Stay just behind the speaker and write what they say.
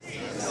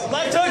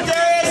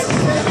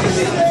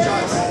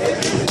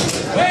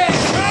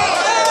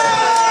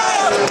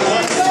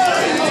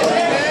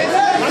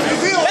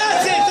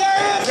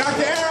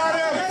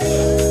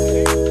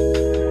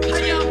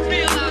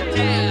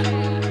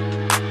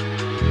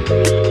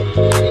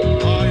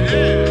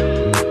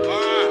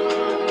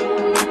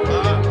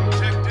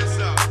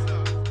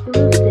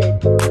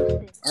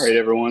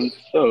everyone.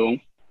 So,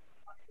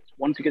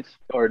 wanted to get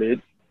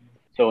started.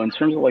 So, in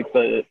terms of like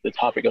the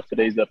topic of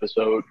today's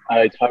episode,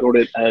 I titled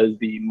it as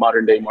the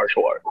modern day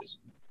martial artist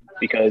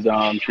because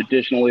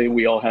traditionally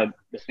we all have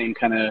the same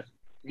kind of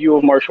view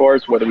of martial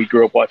arts, whether we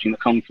grew up watching the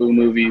kung fu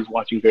movies,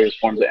 watching various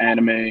forms of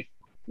anime.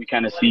 We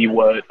kind of see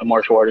what a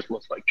martial artist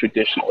looks like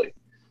traditionally.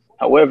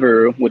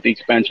 However, with the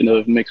expansion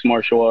of mixed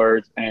martial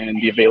arts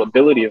and the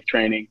availability of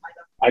training,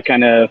 I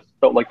kind of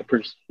felt like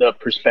the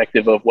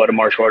perspective of what a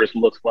martial artist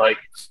looks like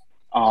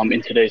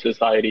in today's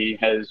society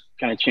has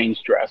kind of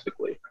changed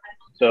drastically.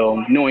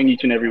 So, knowing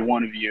each and every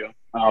one of you,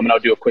 and I'll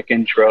do a quick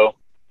intro,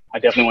 I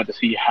definitely want to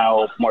see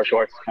how martial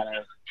arts kind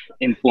of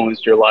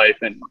influenced your life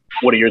and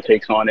what are your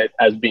takes on it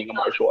as being a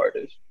martial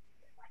artist.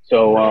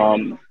 So,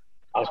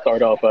 I'll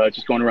start off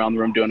just going around the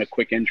room doing a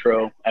quick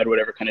intro, add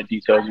whatever kind of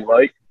details you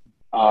like.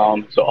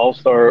 So I'll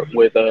start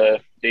with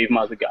Dave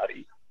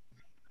Mazzagatti.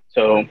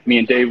 So me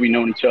and Dave, we've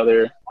known each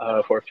other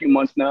for a few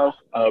months now.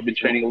 I've been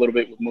training a little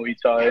bit with Muay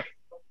Thai.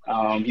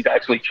 He's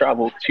actually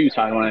traveled to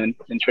Thailand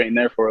and trained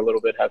there for a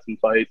little bit, had some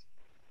fights.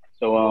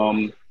 So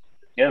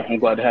yeah, I'm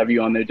glad to have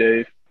you on there,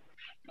 Dave.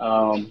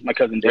 My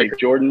cousin Dave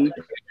Jordan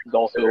is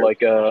also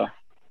like oh,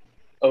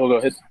 go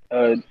ahead,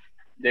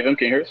 Dave. Can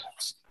you hear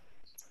us?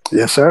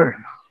 Yes, sir.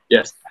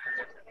 Yes.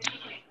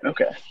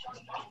 Okay.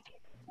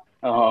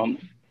 Um,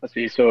 let's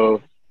see.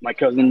 So my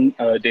cousin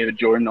David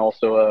Jordan,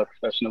 also a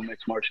professional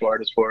mixed martial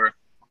artist for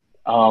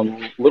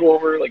a little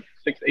over like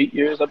 6, 8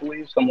 years, I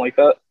believe, something like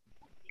that.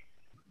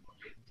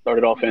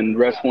 Started off in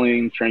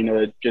wrestling, trained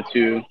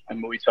jiu-jitsu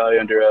and Muay Thai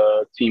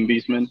under Team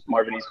Beastman,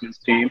 Marvin Eastman's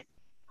team.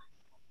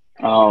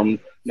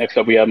 Next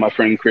up, we have my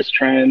friend Chris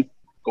Tran.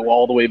 Go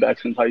all the way back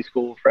since high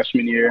school,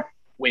 freshman year,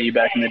 way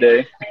back in the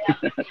day.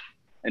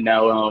 And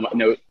now I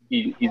know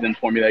he's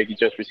informed me that he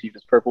just received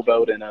his purple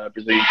belt in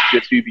Brazilian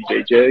Jiu-Jitsu,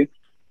 BJJ.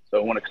 So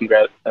I want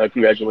to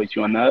congratulate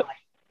you on that.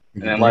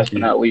 And then Thank last but you.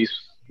 not least,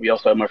 we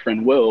also have my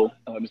friend Will,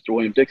 Mr.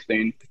 William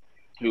Dickstein,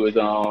 who is,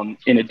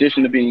 in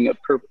addition to being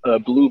a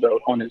blue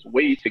belt on his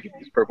way to get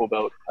his purple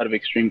belt out of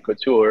Extreme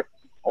Couture,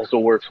 also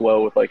works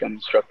well with like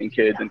instructing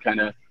kids and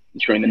kind of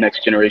ensuring the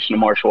next generation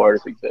of martial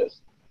artists exists.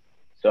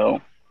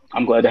 So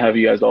I'm glad to have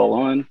you guys all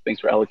on.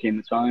 Thanks for allocating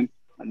the time.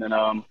 And then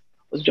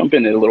let's jump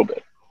in it a little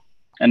bit.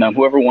 And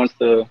whoever wants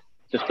to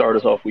start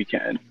us off, we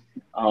can.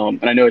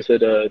 And I know I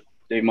said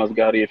Dave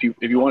Mazzagatti, if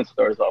you want to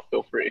start us off,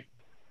 feel free.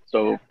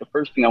 So the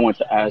first thing I wanted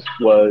to ask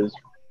was,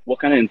 what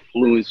kind of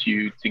influenced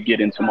you to get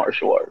into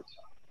martial arts?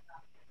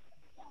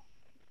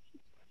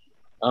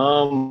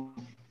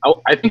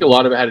 I think a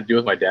lot of it had to do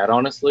with my dad,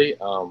 honestly.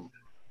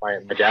 My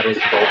dad was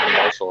involved in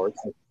martial arts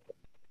in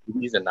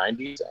the 80s and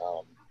 90s.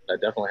 That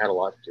definitely had a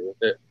lot to do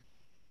with it.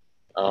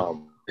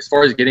 As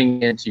far as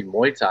getting into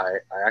Muay Thai,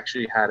 I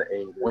actually had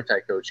a Muay Thai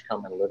coach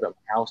come and live at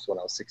my house when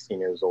I was 16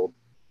 years old.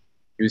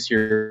 He was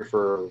here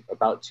for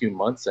about 2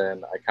 months,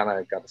 and I kind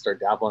of got to start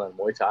dabbling in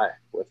Muay Thai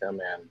with him,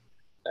 and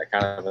that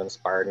kind of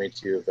inspired me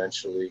to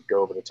eventually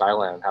go over to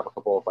Thailand and have a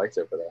couple of fights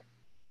over there.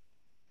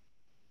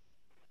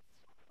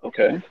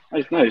 Okay,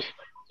 nice, nice.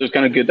 So it's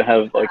kind of good to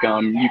have like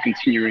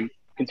you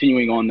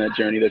continuing on that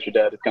journey that your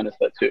dad has kind of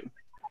set too.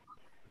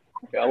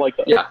 Okay, I like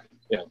that. Yeah,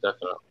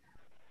 definitely.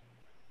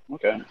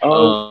 Okay.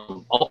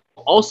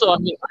 Also, I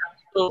mean,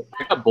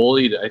 I got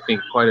bullied, I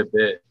think, quite a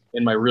bit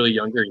in my really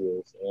younger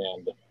years,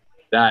 and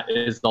that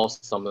is also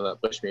something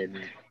that pushed me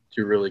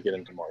to really get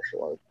into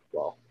martial arts as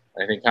well.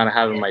 I think kind of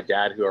having my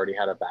dad, who already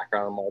had a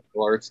background in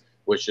martial arts,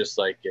 was just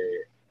like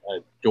a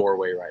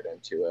doorway right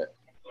into it.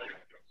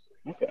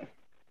 Okay.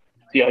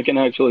 Yeah, I can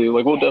actually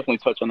like we'll definitely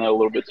touch on that a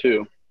little bit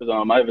too, because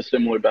I have a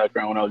similar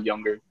background when I was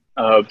younger.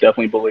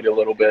 Definitely bullied a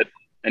little bit,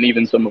 and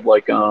even some of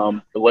like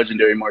the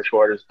legendary martial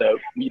artists that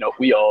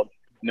we all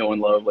know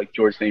and love, like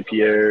George St.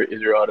 Pierre,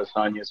 Israel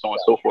Adesanya, so on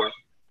and so forth.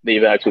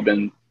 They've actually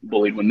been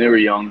bullied when they were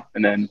young,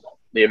 and then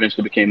they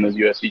eventually became those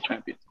UFC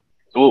champions.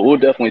 So we'll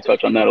definitely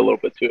touch on that a little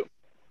bit too.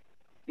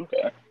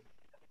 Okay.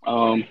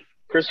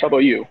 Chris, how about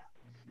you?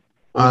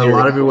 What was A your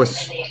lot of it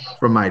influence? was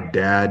from my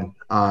dad.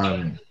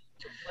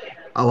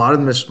 A lot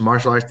of the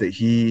martial arts that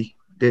he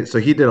did. So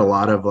he did a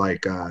lot of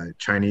like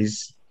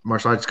Chinese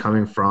martial arts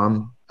coming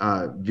from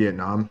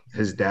Vietnam.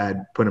 His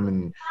dad put him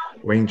in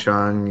Wing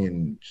Chun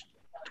and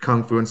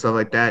Kung Fu and stuff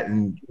like that.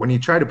 And when he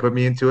tried to put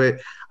me into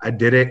it, I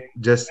did it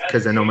just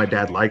because I know my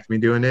dad liked me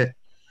doing it.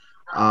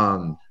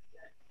 Um,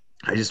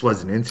 I just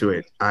wasn't into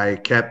it. I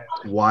kept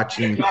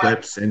watching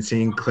clips and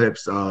seeing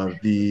clips of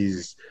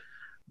these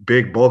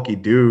big, bulky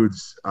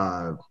dudes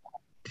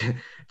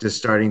just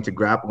starting to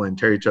grapple and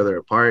tear each other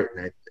apart.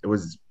 And it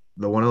was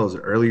one of those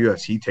early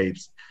UFC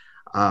tapes.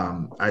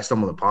 I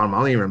stumbled upon them. I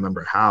don't even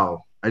remember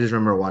how. I just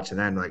remember watching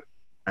that and like,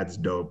 that's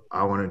dope.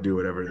 I want to do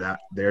whatever that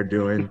they're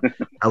doing.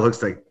 That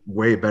looks like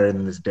way better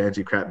than this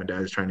dancing crap my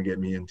dad is trying to get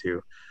me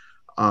into.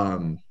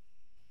 Um,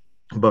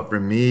 but for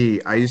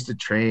me, I used to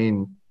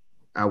train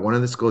at one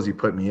of the schools he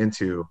put me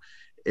into.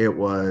 It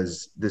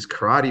was this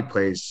karate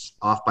place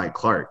off by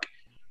Clark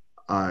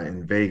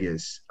in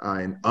Vegas.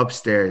 And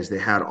upstairs, they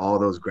had all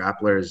those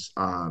grapplers.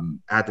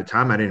 At the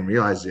time, I didn't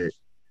realize it,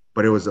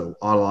 but it was a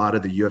lot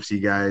of the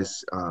UFC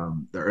guys,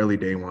 the early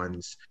day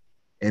ones.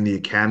 and the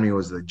academy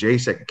was the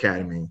JSEC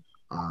Academy.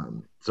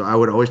 So I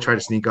would always try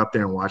to sneak up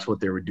there and watch what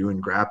they were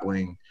doing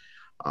grappling.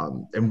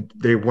 And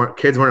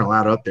kids weren't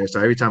allowed up there. So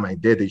every time I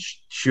did, they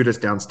shoot us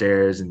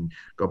downstairs and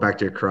go back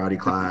to your karate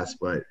class.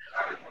 But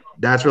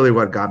that's really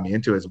what got me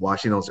into it, is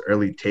watching those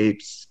early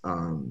tapes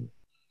of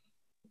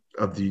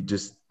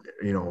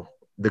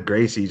the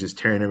Gracie just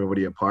tearing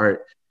everybody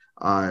apart.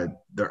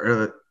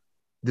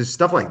 This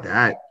stuff like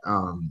that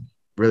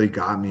really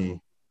got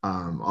me.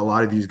 A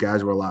lot of these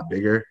guys were a lot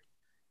bigger,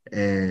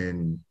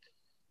 and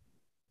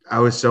I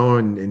was so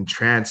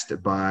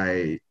entranced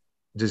by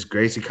just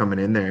Gracie coming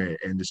in there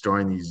and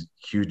destroying these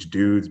huge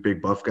dudes,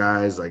 big buff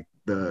guys, like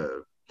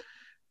the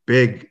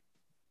big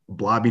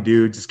blobby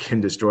dude just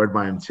getting destroyed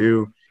by him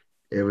too.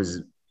 It was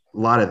a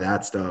lot of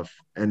that stuff,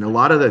 and a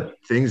lot of the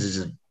things is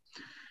just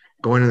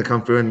going into the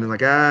kung fu and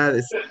like, I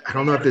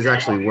don't know if this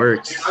actually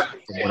works from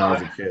when I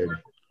was a kid.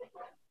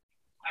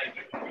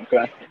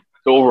 Okay.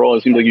 So overall,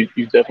 it seems like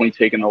you've definitely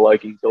taken a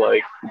liking to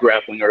like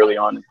grappling early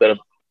on instead of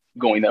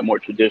going that more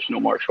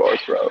traditional martial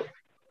arts route.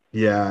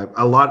 Yeah,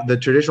 the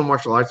traditional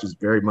martial arts was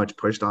very much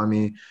pushed on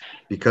me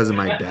because of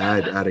my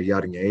dad at a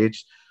young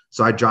age.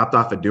 So I dropped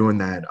off of doing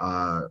that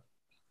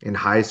in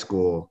high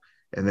school,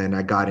 and then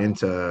I got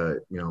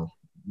into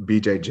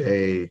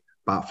BJJ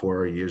about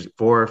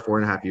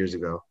 4.5 years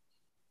ago.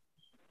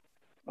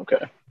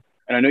 Okay.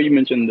 And I know you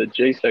mentioned the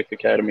JSEC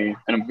Academy,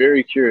 and I'm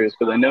very curious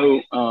because I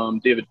know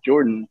David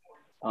Jordan,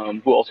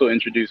 who also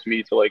introduced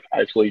me to like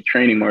actually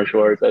training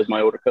martial arts as my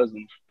older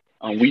cousin.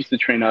 We used to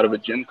train out of a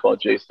gym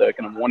called JSEC,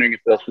 and I'm wondering if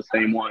that's the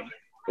same one,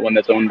 the one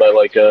that's owned by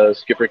like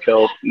Skipper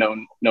Kelp,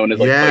 known as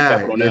like Fight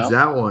Capital now. It's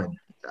that one.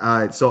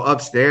 So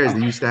upstairs,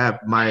 they used to have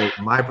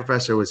my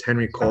professor was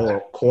Henry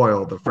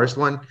Coyle, the first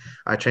one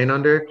I trained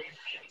under.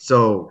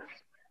 So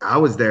I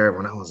was there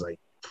when I was like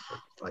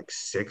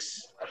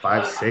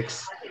 5,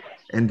 6,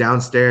 and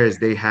downstairs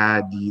they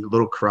had the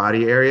little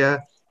karate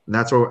area, and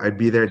that's where I'd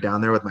be down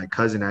there with my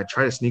cousin. I'd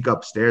try to sneak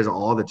upstairs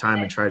all the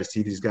time and try to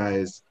see these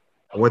guys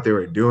and what they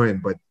were doing,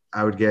 but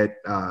I would get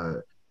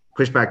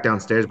pushed back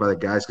downstairs by the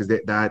guys because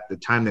at the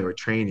time they were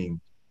training.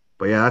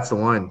 But yeah, that's the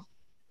one.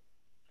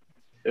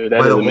 Dude,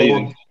 that is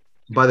amazing.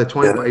 By the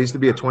 20, I used to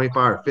be a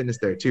 24-hour fitness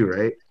there too,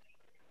 right?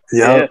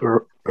 Yeah.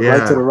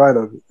 Right to the right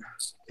of it.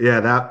 Yeah,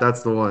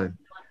 that's the one.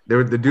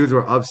 The dudes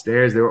were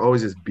upstairs. They were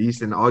always just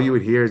beasts, and all you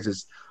would hear is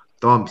just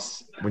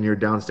thumps when you're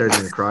downstairs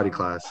in your karate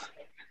class.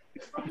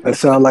 That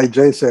sounds like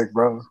JSEC,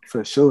 bro,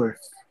 for sure.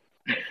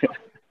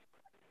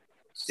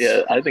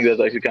 Yeah, I think that's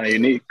actually kind of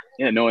unique.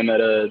 Yeah, knowing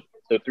that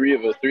so three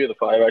of the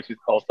five actually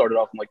all started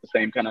off in like the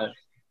same kind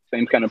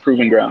of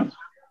proving grounds.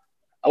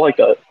 I like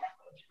that.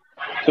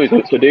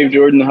 So Dave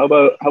Jordan, how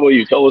about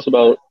you? Tell us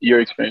about your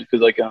experience,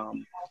 because like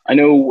I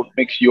know what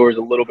makes yours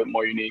a little bit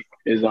more unique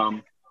is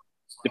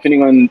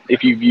depending on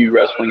if you view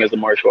wrestling as a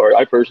martial art.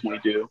 I personally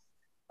do.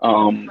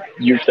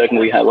 You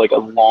technically had like a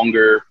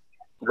longer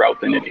route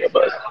than any of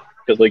us,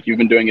 because like you've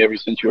been doing it ever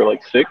since you were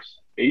like 6,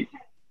 8,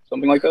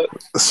 something like that.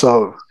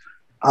 So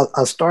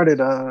I started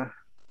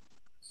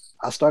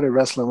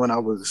wrestling when I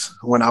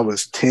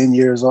was 10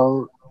 years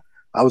old.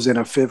 I was in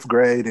a 5th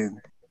grade, and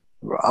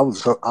I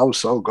was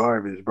so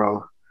garbage,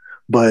 bro.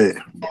 But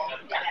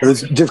it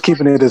was just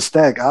keeping it a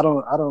stack. I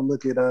don't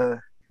look at I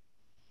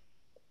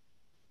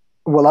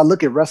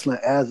look at wrestling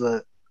as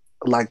a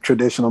like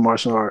traditional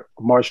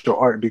martial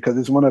art because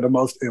it's one of the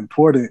most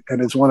important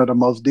and it's one of the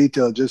most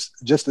detailed,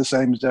 just the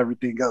same as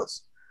everything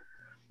else.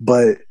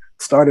 But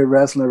started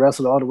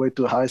wrestled all the way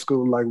through high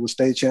school, like was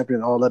state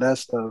champion, all of that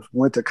stuff.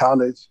 Went to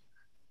college.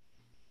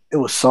 It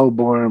was so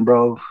boring,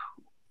 bro.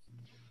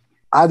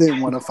 I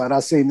didn't want to fight. I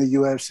seen the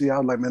UFC. I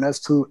was like, man,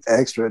 that's too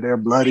extra. They're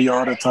bloody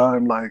all the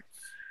time, like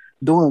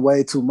doing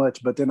way too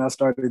much. But then I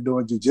started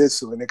doing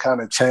jiu-jitsu, and it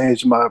kind of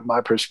changed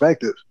my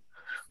perspective.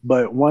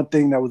 But one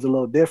thing that was a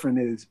little different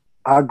is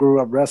I grew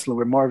up wrestling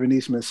with Marvin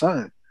Eastman's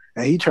son,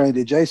 and he trained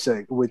at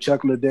JSEC with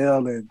Chuck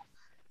Liddell and,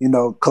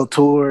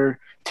 Couture,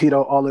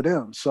 Tito, all of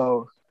them.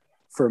 So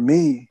for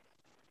me,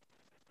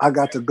 I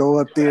got to go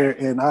up there,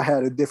 and I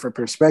had a different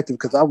perspective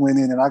because I went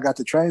in and I got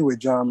to train with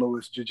John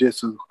Lewis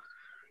Jiu-Jitsu.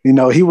 He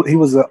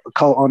was a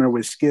co-owner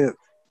with Skip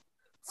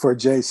for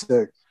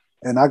JSEC,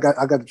 and I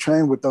got to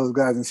train with those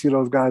guys and see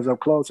those guys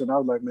up close. And I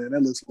was like, man,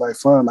 that looks like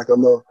fun, like a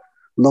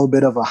little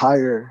bit of a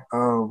higher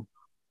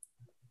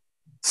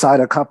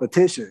side of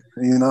competition,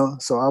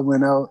 So I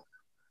went out,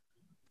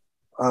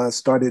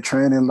 started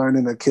training,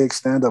 learning to kick.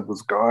 Stand-up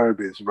was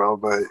garbage, bro.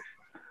 But,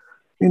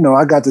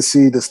 I got to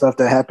see the stuff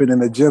that happened in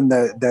the gym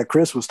that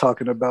Chris was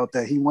talking about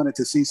that he wanted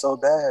to see so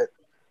bad.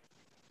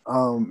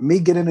 Me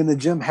getting in the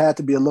gym had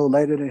to be a little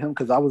later than him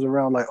because I was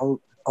around like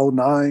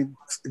 09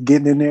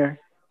 getting in there.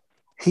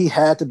 He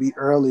had to be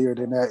earlier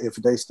than that if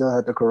they still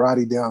had the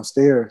karate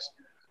downstairs.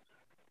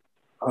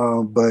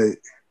 But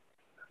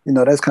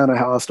that's kind of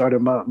how I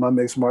started my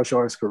mixed martial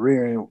arts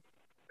career. And,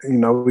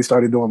 we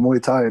started doing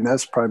Muay Thai, and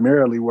that's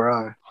primarily where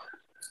I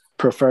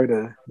prefer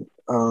to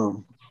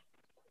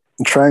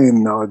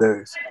train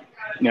nowadays.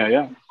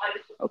 Yeah.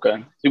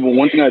 Okay. See, well,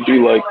 one thing I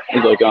do like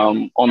is like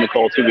on the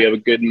call too, we have a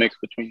good mix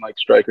between like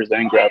strikers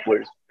and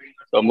grapplers.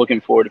 So I'm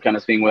looking forward to kind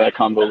of seeing where that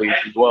combo leads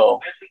as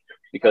well,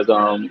 because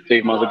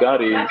Dave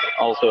Mazzagatti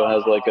also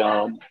has like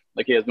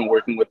he has been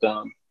working with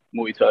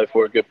Muay Thai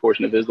for a good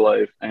portion of his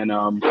life, and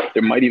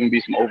there might even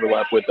be some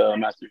overlap with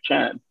Master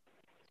Chan.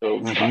 So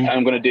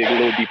I'm going to dig a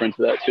little deeper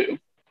into that too.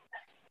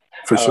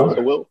 For sure.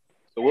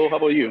 So Will, how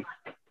about you?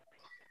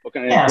 What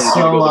kind of Yeah, influence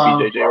did you go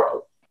the BJJ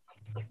route?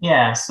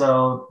 Yeah,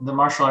 so the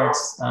martial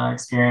arts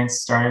experience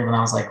started when I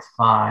was like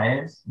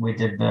 5. We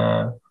did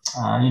the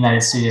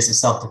United Studios of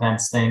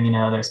Self-Defense thing. You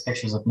know, there's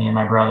pictures of me and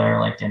my brother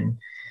like in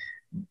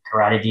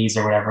karate D's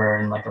or whatever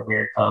in like a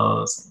weird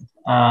pose.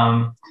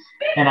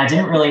 And I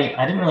didn't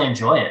really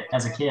enjoy it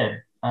as a kid.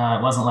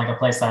 It wasn't like a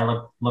place that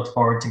I looked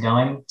forward to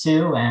going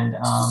to. And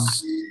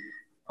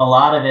a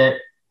lot of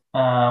it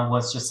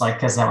was just like,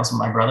 because that was what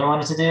my brother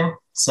wanted to do.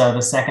 So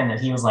the second that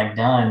he was like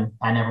done,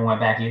 I never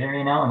went back either,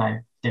 you know, and I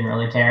didn't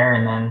really care.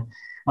 And then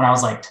when I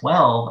was like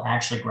 12, I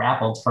actually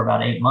grappled for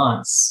about 8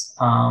 months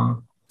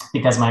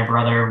because my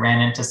brother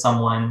ran into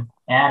someone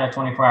at a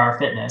 24-hour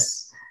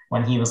fitness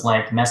when he was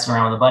like messing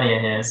around with a buddy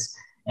of his.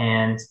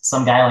 And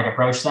some guy like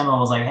approached them and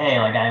was like, hey,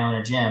 like I own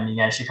a gym. You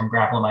guys should come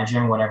grapple at my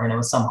gym or whatever. And it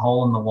was some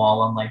hole in the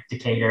wall on like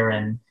Decatur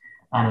and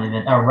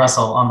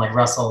Russell on like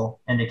Russell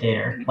and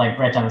Decatur, like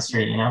right down the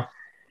street, you know?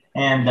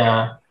 And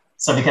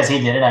so because he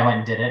did it, I went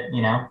and did it,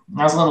 you know?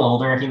 I was a little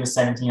older. He was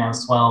 17, I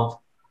was 12.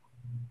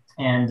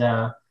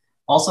 And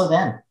also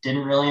then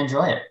didn't really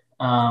enjoy it.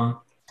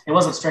 It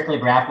wasn't strictly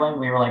grappling.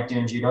 We were like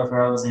doing judo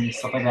throws and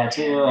stuff like that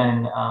too.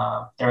 And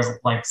there was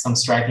like some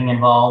striking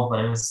involved,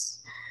 but it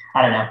was,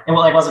 I don't know.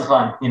 It wasn't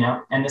fun, you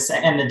know? And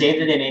the day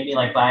that they made me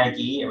like buy a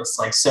gi, it was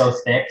like so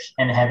thick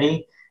and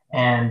heavy.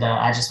 And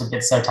I just would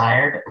get so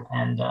tired.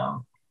 And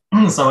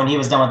so when he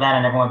was done with that,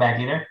 I never went back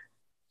either.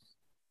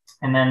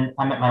 And then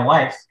I met my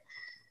wife,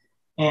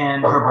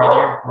 and her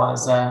brother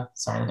was,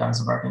 sorry, the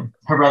dogs are barking.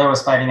 Her brother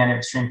was fighting under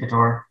Extreme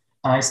Couture.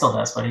 He still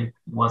does, but he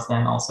was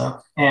then also.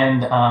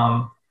 And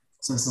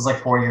so this is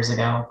like 4 years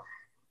ago.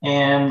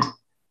 And,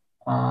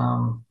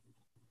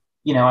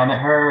 you know, I met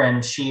her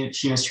and she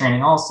was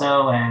training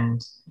also.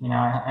 And, you know,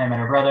 I met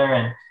her brother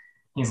and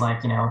he's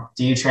like, you know,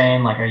 do you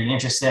train? Like, are you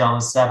interested? All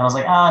this stuff. And I was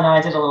like, oh, no,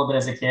 I did a little bit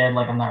as a kid.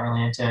 Like, I'm not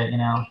really into it, you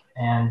know?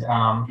 And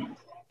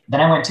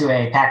then I went to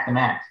a Pack the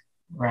Mac,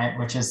 right?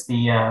 Which is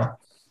the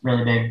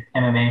really big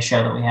MMA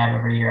show that we have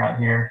every year out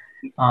here.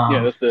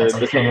 Yeah, that's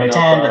like the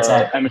 10. That's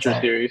at amateur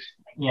series.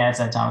 Yeah, it's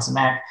at Thomas and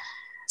Mack.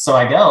 So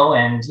I go,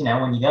 and you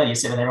know, when you go, you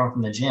sit with everyone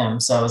from the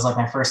gym. So it was like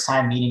my first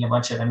time meeting a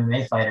bunch of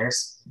MMA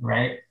fighters,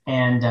 right?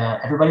 And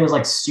everybody was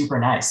like super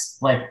nice,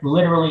 like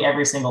literally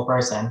every single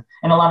person.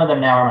 And a lot of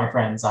them now are my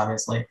friends,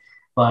 obviously.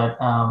 But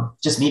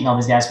just meeting all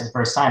these guys for the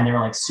first time, they were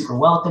like super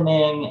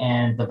welcoming,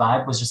 and the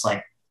vibe was just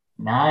like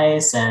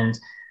nice. And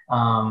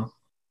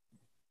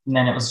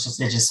then it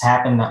just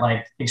happened that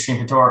like Extreme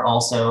Couture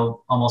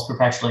also almost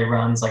perpetually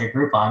runs like a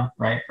Groupon,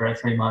 right, for a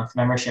 3-month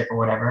membership or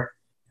whatever.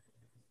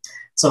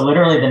 So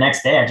literally the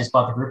next day I just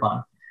bought the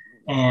Groupon.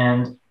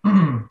 And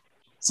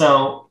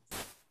so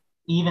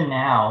even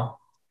now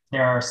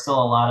there are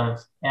still a lot of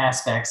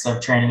aspects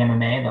of training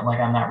MMA that like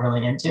I'm not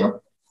really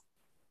into.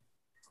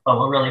 But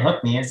what really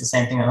hooked me is the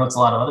same thing that hooks a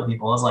lot of other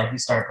people is like you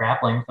start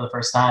grappling for the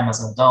first time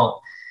as an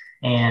adult.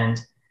 And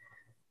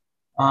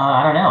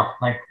I don't know,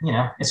 like, you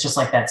know, it's just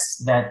like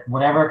that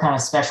whatever kind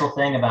of special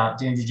thing about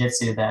doing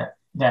jiu-jitsu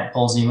that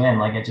pulls you in,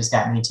 like it just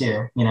got me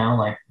too, you know,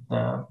 like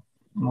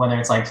whether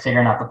it's like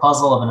figuring out the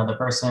puzzle of another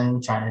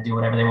person, trying to do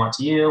whatever they want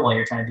to you while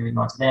you're trying to do what you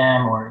want to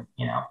them, or,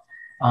 you know,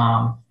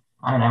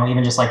 I don't know,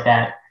 even just like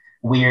that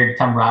weird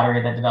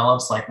camaraderie that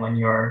develops, like when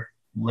you're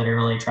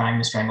literally trying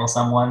to strangle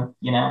someone,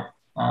 you know,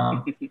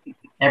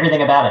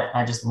 everything about it.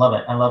 I just love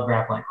it. I love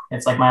grappling.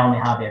 It's like my only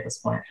hobby at this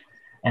point.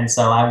 And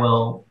so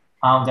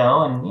I'll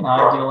go and, you know,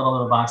 I do a little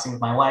bit of boxing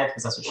with my wife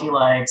because that's what she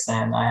likes.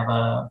 And I have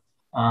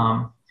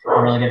a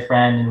really good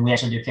friend and we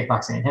actually do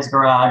kickboxing in his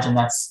garage, and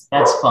that's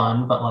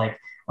fun. But like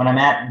when I'm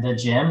at the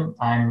gym,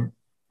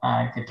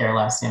 I could care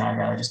less, you know, I'd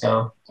rather just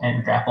go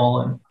and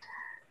grapple. And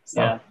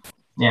so,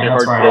 yeah,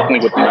 that's where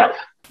definitely with the mats.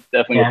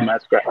 Definitely with the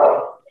mats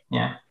grappling.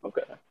 Yeah.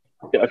 Okay.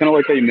 Yeah, I kind of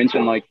like how you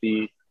mentioned like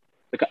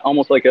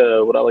almost like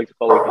what I like to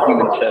call like the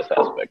human chess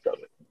aspect of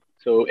it.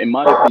 So in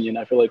my opinion,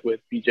 I feel like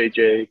with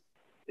BJJ,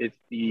 it's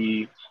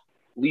the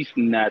least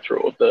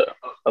natural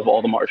of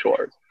all the martial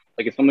arts.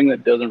 Like it's something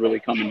that doesn't really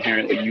come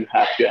inherently. You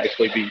have to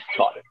actually be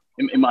taught it.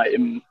 In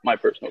my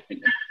personal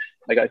opinion,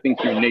 like I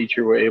think through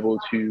nature we're able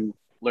to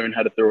learn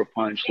how to throw a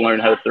punch, learn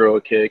how to throw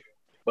a kick.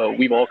 But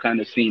we've all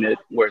kind of seen it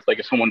where it's like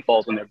if someone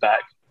falls on their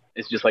back,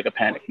 it's just like a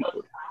panic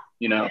mode.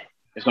 You know,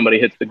 if somebody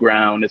hits the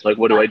ground, it's like,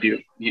 what do I do?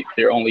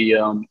 Their only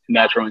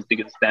natural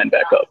instinct is to stand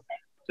back up,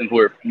 since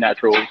we're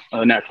naturally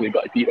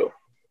bipedal.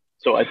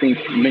 So I think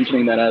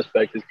mentioning that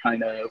aspect is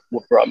kind of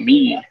what brought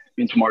me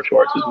into martial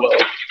arts as well.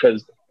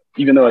 Because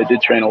even though I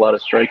did train a lot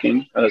of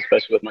striking,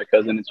 especially with my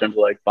cousin in terms of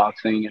like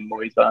boxing and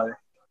Muay Thai,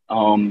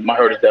 my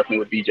heart is definitely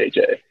with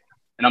BJJ.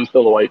 And I'm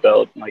still a white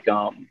belt. Like,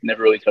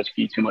 never really touched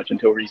gi too much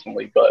until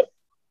recently. But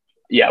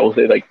yeah, I will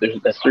say like there's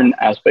a certain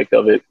aspect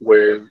of it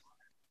where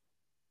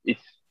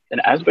it's an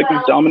aspect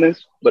of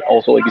dominance, but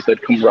also, like you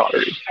said,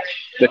 camaraderie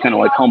that kind of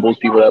like humbles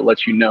people, that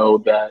lets you know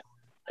that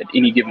at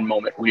any given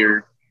moment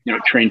we're,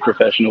 trained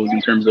professionals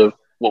in terms of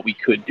what we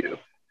could do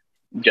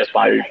just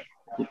by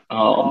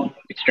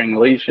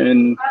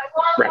strangulation,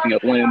 wrapping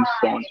up limbs,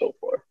 so on and so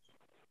forth.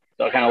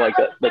 So I kind of like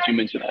that you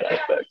mentioned that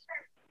aspect.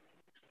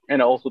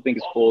 And I also think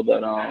it's cool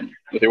that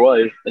with your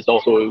wife, it's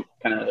also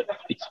kind of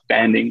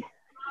expanding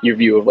your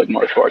view of like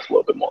martial arts a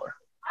little bit more.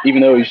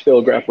 Even though you're still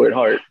a grappler at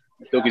heart,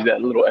 it still gives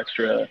that little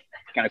extra to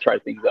kind of try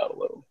things out a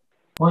little.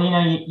 Well,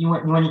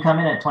 when you come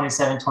in at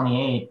 27,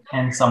 28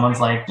 and someone's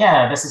like,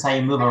 yeah, this is how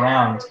you move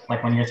around,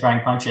 like when you're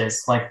throwing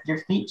punches, like your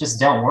feet just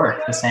don't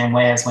work the same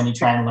way as when you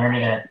try and learn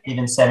it at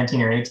even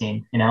 17 or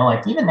 18,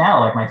 like even now,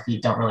 like my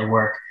feet don't really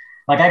work.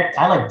 Like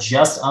I like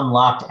just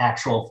unlocked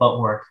actual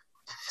footwork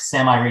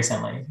semi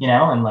recently,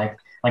 and like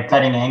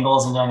cutting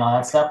angles and doing all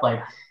that stuff.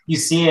 Like you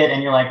see it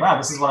and you're like, wow,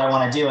 this is what I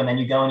want to do. And then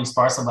you go and you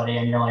spar somebody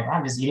and you're like,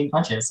 I'm just eating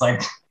punches.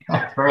 Like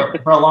for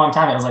a long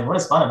time, I was like, what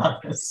is fun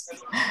about this?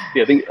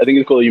 Yeah, I think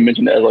it's cool that you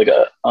mentioned that as like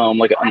an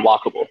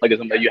unlockable, like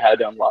something that you had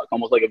to unlock,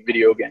 almost like a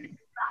video game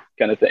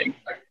kind of thing.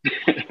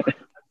 Because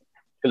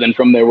then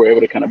from there, we're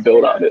able to kind of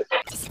build on it.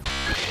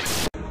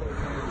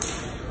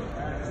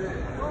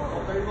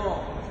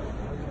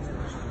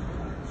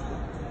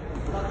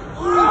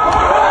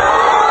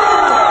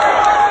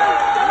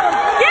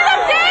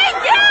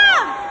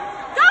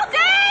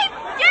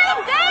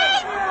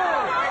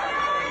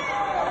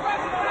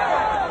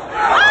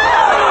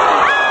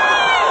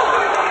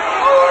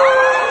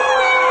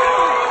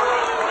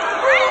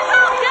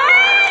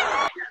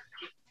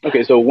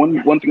 Okay, so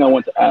one thing I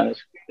want to ask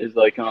is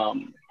like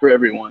for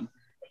everyone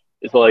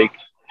is like,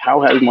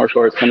 how has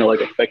martial arts kind of like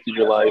affected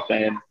your life,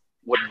 and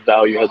what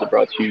value has it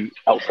brought to you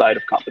outside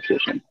of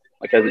competition?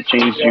 Like, has it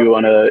changed you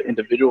on a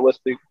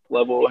individualistic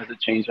level? Has it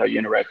changed how you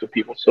interact with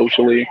people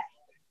socially?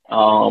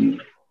 Um,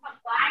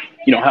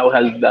 how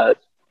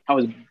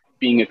has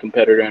being a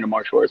competitor in a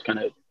martial arts kind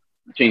of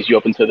changed you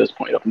up until this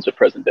point, up until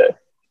present day?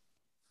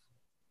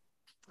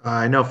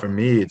 I know for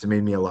me, it's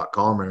made me a lot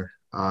calmer.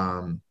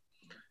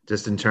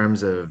 Just in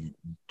terms of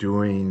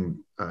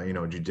doing,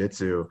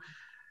 jujitsu,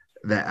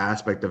 that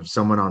aspect of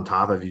someone on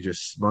top of you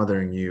just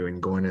smothering you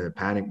and going into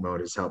panic mode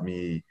has helped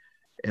me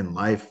in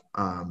life.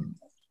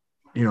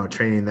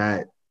 Training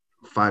that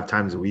 5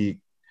 times a week,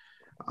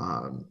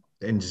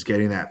 and just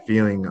getting that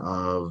feeling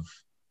of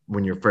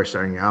when you're first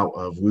starting out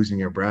of losing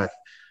your breath,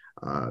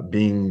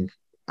 being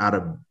out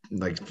of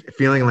like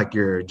feeling like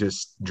you're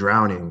just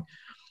drowning.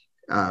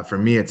 For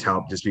me, it's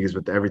helped just because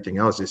with everything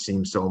else, it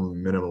seems so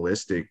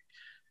minimalistic,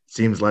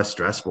 seems less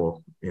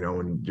stressful,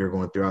 when you're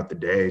going throughout the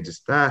day,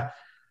 just that,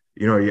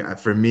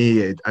 for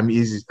me,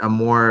 I'm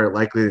more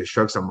likely to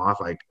shrug something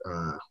off like,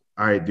 all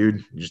right,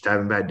 dude, you're just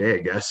having a bad day, I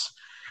guess.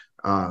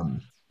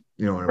 And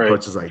Right.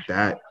 approaches like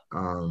that,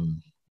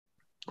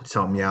 it's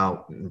helped me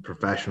out in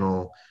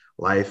professional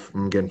life.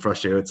 I'm getting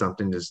frustrated with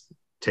something, just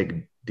take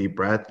a deep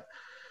breath,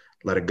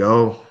 let it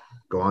go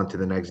on to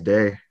the next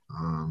day.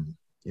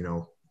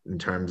 In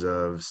terms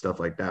of stuff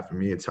like that, for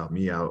me, it's helped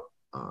me out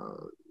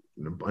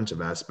in a bunch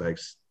of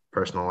aspects,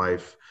 personal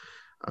life,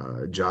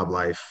 job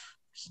life,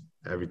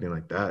 everything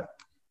like that.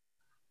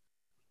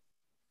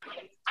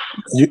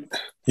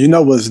 You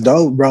know what's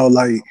dope, bro?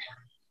 Like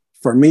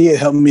for me, it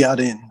helped me out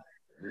in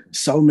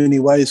so many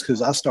ways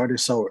because I started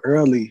so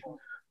early.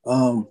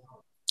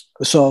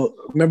 So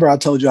remember I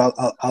told you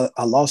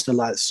I lost a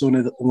lot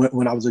sooner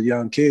when I was a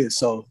young kid.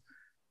 So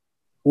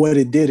what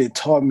it did, it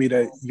taught me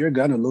that you're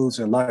gonna lose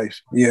in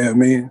life. Yeah, I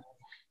mean,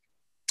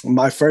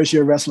 my first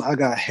year wrestling, I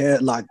got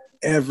headlocked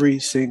every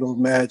single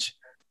match.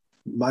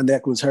 My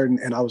neck was hurting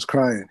and I was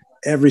crying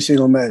every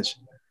single match.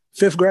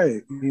 5th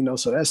grade,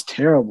 so that's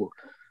terrible.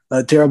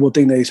 A terrible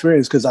thing to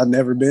experience because I've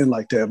never been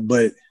like that.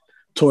 But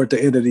toward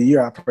the end of the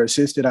year, I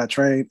persisted, I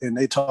trained, and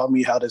they taught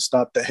me how to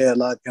stop the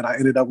headlock, and I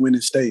ended up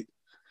winning state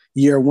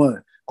year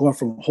 1, going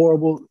from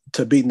horrible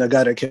to beating the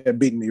guy that kept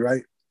beating me,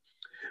 right?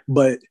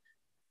 But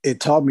it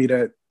taught me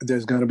that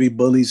there's going to be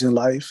bullies in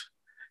life.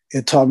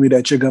 It taught me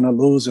that you're going to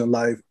lose in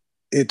life.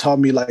 It taught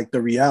me like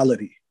the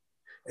reality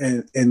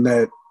and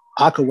that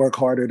I could work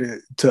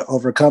harder to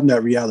overcome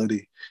that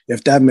reality,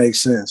 if that makes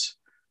sense.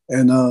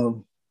 And,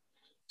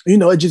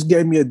 it just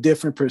gave me a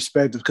different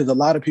perspective because a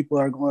lot of people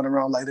are going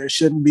around like there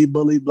shouldn't be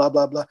bullied, blah,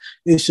 blah, blah.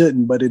 It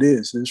shouldn't, but it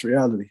is. It's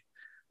reality.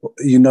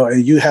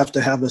 And you have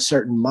to have a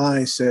certain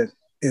mindset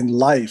in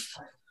life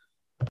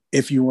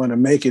if you want to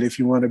make it, if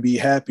you want to be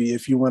happy,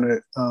 if you want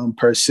to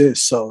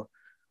persist. So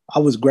I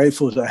was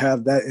grateful to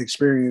have that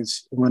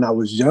experience when I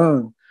was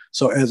young.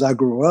 So as I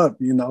grew up,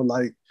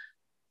 like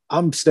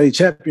I'm state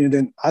champion,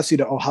 then I see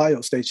the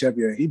Ohio state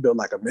champion. He built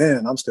like a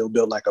man. I'm still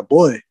built like a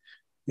boy,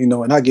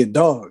 and I get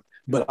dogged.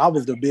 But I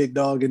was the big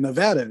dog in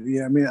Nevada. I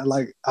mean,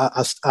 like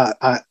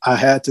I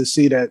had to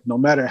see that no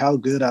matter how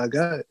good I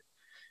got,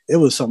 it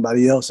was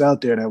somebody else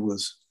out there that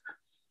was,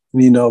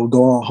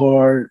 going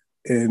hard,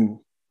 and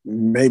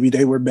maybe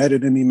they were better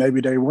than me,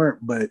 maybe they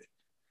weren't. But,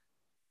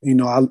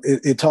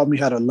 it taught me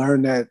how to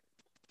learn that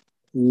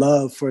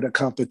love for the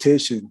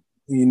competition,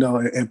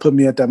 and put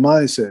me at that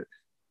mindset.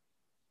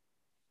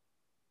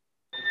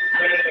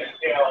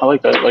 I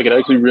like that. Like it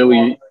actually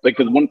really like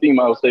because one theme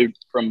I'll say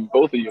from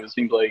both of you, it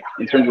seems like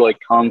in terms of like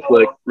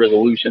conflict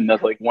resolution,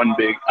 that's like one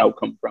big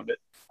outcome from it.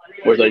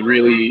 Whereas like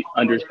really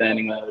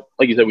understanding that,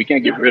 like you said, we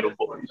can't get rid of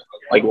bullies.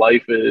 Like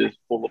life is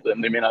full of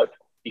them. They may not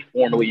be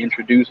formally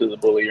introduced as a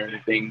bully or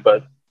anything,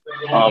 but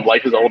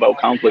life is all about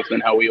conflicts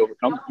and how we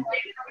overcome them.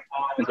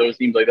 And so it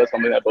seems like that's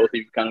something that both of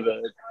you kind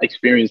of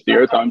experienced at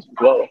your times as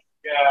well.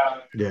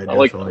 Yeah, I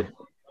like definitely.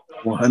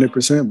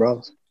 100%,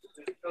 bro.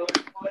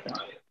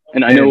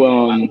 And I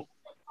know,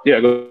 yeah,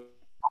 go.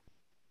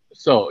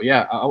 So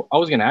yeah, I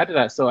was gonna add to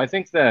that. So I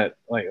think that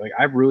like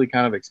I've really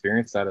kind of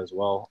experienced that as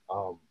well.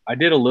 I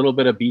did a little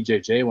bit of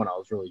BJJ when I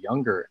was really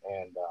younger,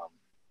 and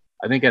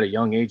I think at a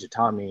young age it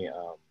taught me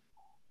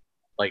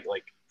like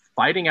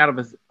fighting out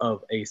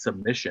of a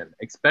submission,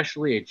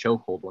 especially a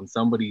chokehold when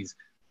somebody's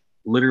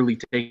literally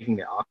taking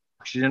the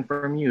oxygen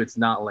from you. It's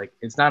not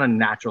a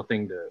natural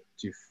thing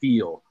to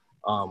feel.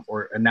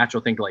 Or a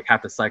natural thing to like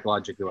have to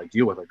psychologically like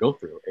deal with or go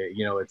through.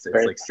 It's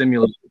Right. like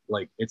simulated,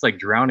 like it's like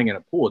drowning in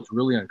a pool. It's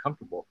really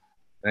uncomfortable.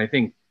 And I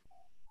think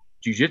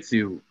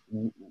jiu-jitsu,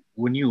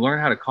 when you learn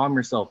how to calm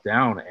yourself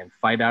down and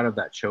fight out of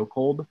that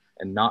chokehold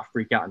and not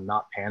freak out and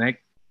not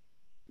panic,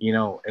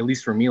 at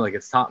least for me, like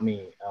it's taught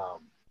me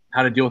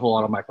how to deal with a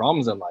lot of my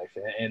problems in life.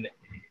 And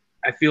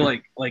I feel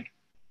like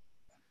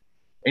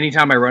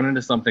anytime I run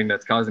into something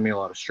that's causing me a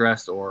lot of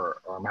stress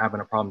or I'm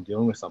having a problem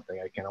dealing with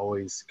something, I can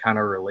always kind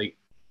of relate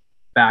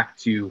back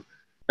to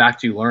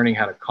learning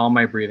how to calm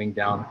my breathing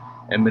down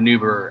and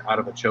maneuver out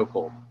of a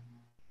chokehold.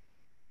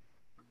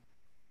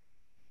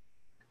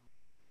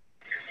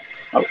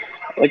 I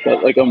like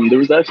that. Like there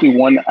was actually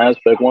one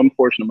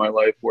portion of my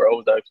life where I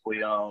was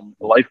actually a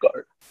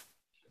lifeguard,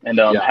 and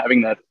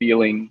having that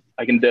feeling,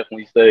 I can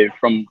definitely say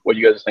from what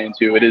you guys are saying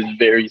too, it is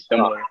very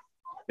similar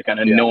to kind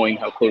of knowing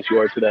how close you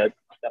are to that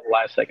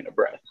last second of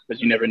breath,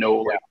 because you never know,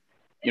 like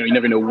you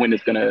never know when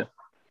it's gonna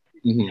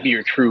be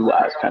your true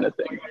last kind of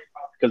thing.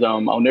 Because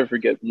I'll never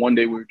forget one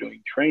day we were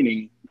doing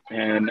training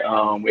and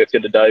we had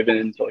to dive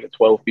into like a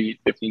 12 feet,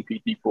 15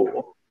 feet deep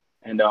pool.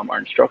 And our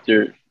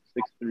instructor,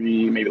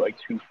 6'3", maybe like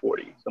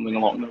 240, something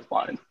along those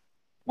lines.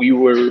 We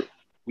were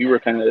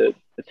kind of,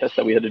 the test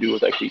that we had to do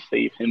was actually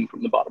save him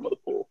from the bottom of the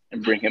pool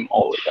and bring him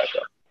all the way back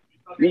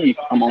up. Me,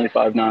 I'm only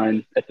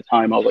 5'9". At the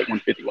time, I was like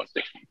 150,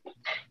 160.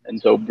 And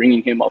so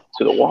bringing him up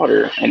to the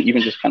water and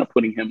even just kind of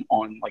putting him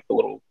on like the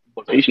little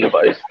flotation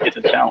device, it's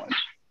a challenge.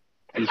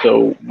 And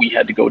so we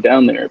had to go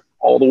down there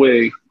all the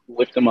way,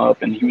 lift him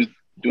up, and he was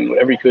doing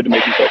whatever he could to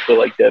make himself feel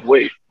like dead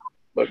weight.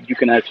 But you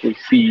can actually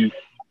feel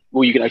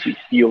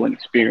and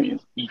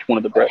experience each one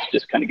of the breaths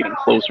just kind of getting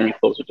closer and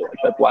closer to like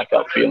that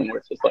blackout feeling where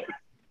it's just like,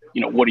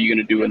 what are you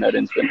going to do in that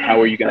instant?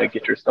 How are you going to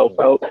get yourself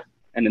out?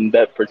 And in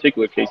that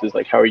particular case, is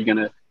like, how are you going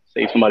to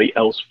save somebody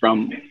else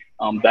from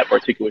that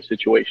particular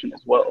situation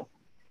as well?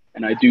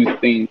 And I do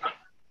think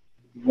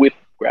with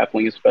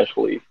grappling,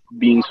 especially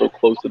being so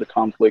close to the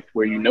conflict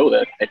where you know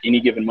that at any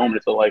given moment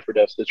it's a life or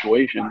death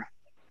situation,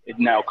 it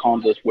now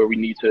calms us where we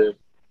need to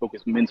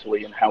focus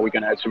mentally on how we're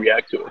going to actually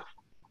react to it.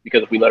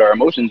 Because if we let our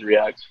emotions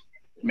react,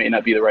 it may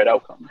not be the right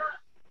outcome.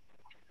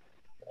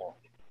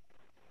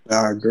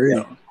 I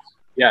agree.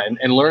 Yeah,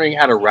 and learning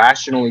how to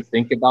rationally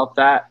think about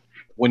that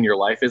when your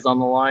life is on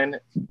the line,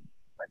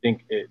 I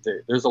think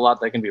there's a lot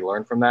that can be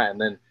learned from that.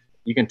 And then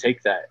you can take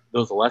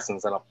those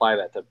lessons and apply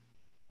that to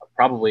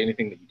probably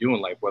anything that you do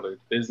in life, whether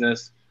it's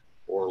business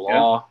or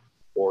law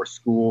or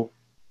school.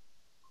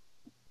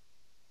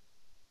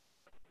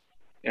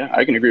 Yeah,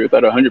 I can agree with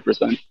that 100%.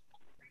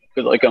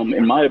 Because like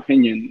in my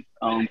opinion,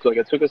 like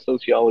I took a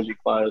sociology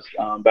class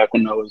back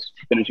when I was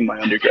finishing my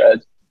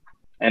undergrad,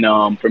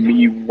 and for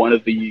me, one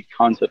of the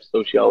concepts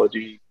of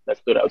sociology that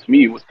stood out to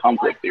me was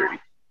conflict theory,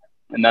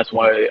 and that's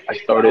why I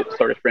started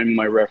framing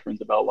my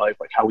reference about life,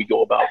 like how we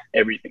go about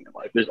everything in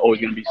life. There's always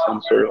going to be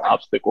some sort of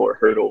obstacle or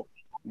hurdle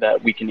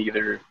that we can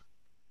either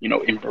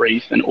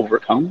embrace and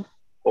overcome,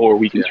 or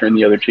we can turn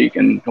the other cheek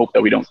and hope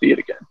that we don't see it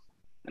again.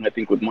 And I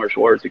think with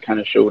martial arts, it kind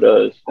of showed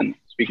us, and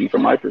speaking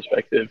from my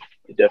perspective,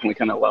 it definitely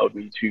kind of allowed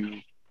me to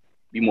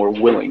be more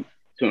willing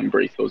to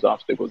embrace those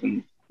obstacles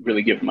and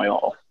really give it my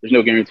all. There's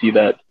no guarantee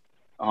that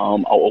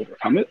I'll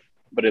overcome it,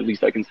 but at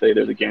least I can say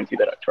there's a guarantee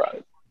that I've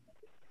tried.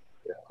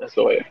 Yeah, that's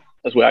the way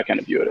I kind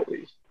of view it, at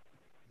least.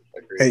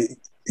 Hey,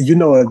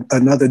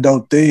 another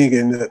dope thing,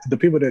 and the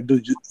people that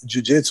do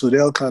jiu-jitsu,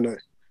 they'll kind of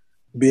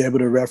be able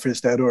to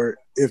reference that, or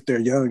if they're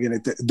young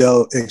and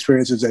they'll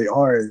experience as they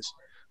are, is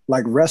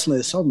like wrestling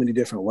is so many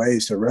different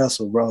ways to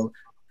wrestle, bro.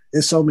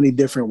 There's so many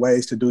different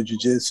ways to do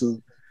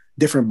jiu-jitsu,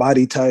 different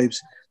body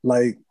types.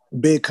 Like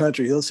Big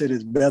Country, he'll sit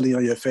his belly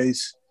on your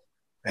face.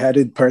 Had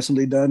it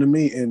personally done to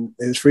me, and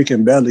his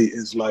freaking belly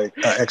is like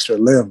an extra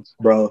limb,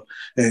 bro.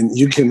 And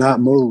you cannot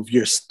move.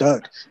 You're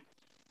stuck.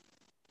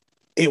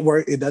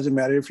 It doesn't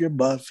matter if you're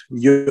buff.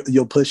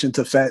 You'll push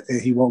into fat,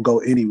 and he won't go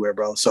anywhere,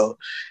 bro. So,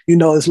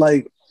 it's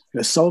like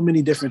there's so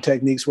many different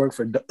techniques work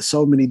for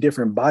so many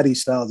different body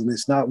styles, and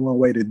it's not one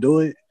way to do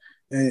it.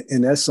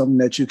 And that's something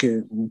that you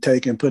can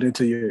take and put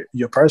into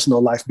your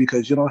personal life,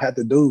 because you don't have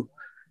to do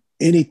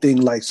anything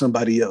like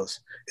somebody else.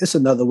 It's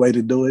another way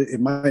to do it. It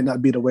might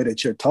not be the way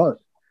that you're taught,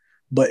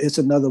 but it's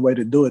another way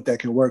to do it that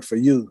can work for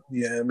you.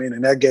 You know what I mean?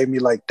 And that gave me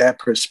like that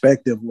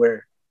perspective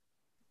where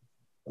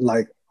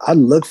like I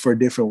look for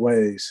different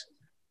ways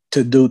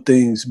to do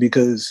things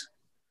because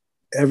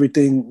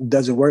everything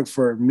doesn't work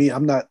for me.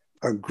 I'm not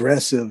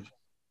aggressive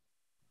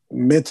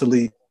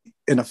mentally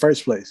in the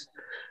first place,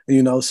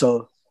 you know?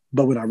 So,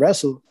 but when I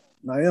wrestle,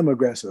 I am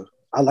aggressive.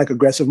 I like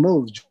aggressive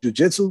moves.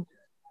 Jiu-jitsu,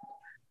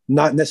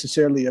 not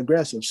necessarily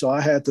aggressive. So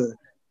I had to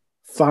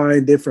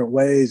find different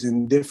ways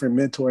and different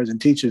mentors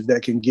and teachers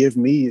that can give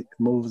me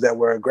moves that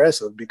were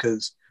aggressive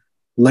because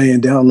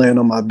laying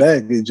on my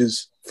back, it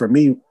just, for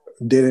me,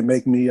 didn't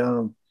make me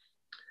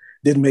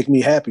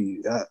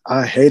happy.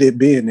 I hated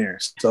being there.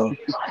 So,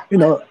 you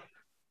know,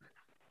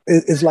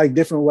 it's like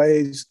different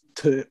ways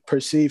to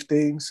perceive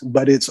things,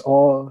 but it's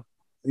all,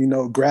 you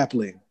know,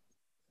 grappling.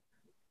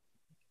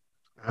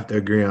 I have to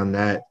agree on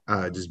that.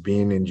 Just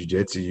being in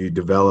jiu-jitsu, you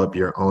develop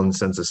your own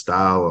sense of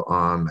style.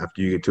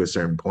 After you get to a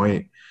certain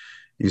point,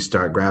 you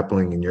start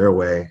grappling in your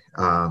way.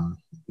 You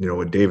know,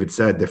 what David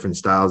said, different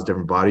styles,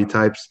 different body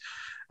types.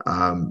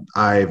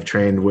 I've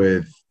trained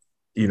with,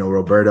 you know,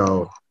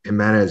 Roberto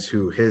Jimenez,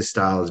 who his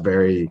style is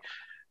very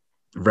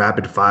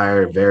rapid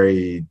fire,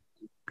 very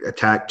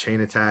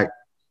chain attack.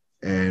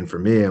 And for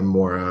me, I'm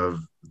more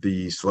of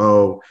the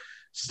slow,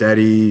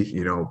 steady,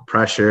 you know,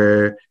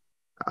 pressure,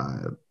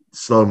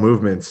 slow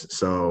movements.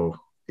 So,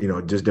 you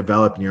know, just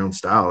developing your own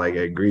style. Like I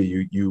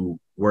agree, you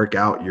work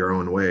out your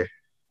own way.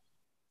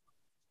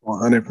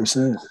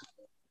 100%.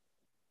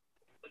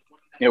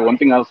 Yeah, one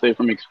thing I'll say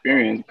from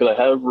experience, because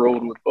I have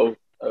rolled with both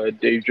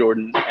Dave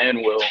Jordan and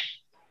Will,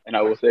 and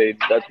I will say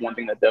that's one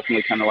thing that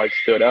definitely kind of like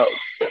stood out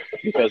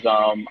because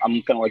I'm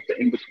kind of like the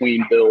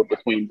in-between build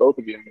between both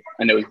of you,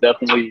 and it was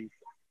definitely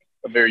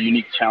a very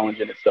unique challenge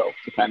in itself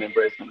to kind of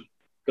embrace them.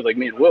 Because like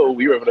me and Will,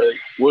 we were able to,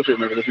 Will should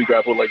remember this, we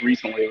grappled like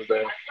recently, it was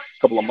a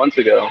couple of months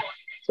ago.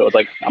 So it's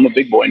like, I'm a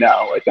big boy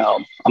now. Like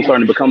I'm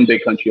starting to become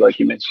big country, like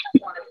you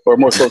mentioned, or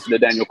more closer to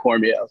Daniel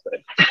Cormier, I'll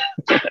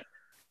say.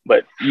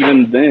 But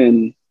even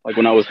then, like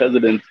when I was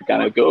hesitant to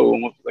kind of go,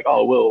 and was like,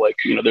 oh, Will, like,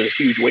 you know, there's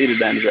a huge weight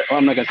advantage. Well,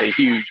 I'm not going to say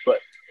huge, but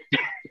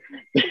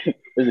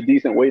there's a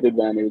decent weight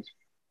advantage.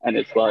 And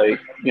it's like,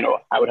 you know,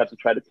 I would have to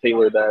try to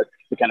tailor that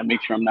to kind of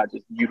make sure I'm not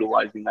just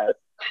utilizing that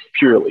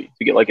purely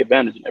to get like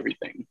advantage and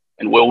everything.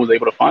 And Will was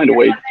able to find a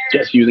way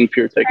just using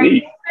pure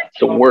technique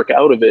to work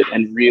out of it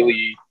and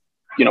really,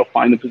 you know,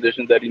 find the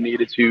positions that he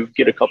needed to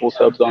get a couple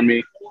subs on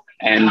me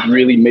and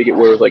really make it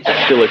where it was like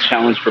still a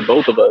challenge for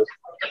both of us,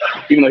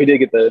 even though he did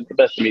get the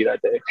best of me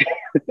that day.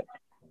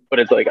 But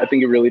it's like, I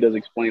think it really does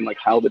explain like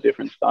how the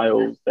different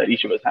styles that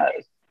each of us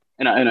has.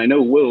 And I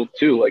know Will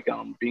too, like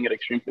being at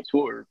Extreme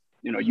Couture,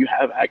 you know, you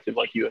have active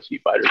like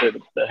UFC fighters there.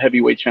 The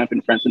heavyweight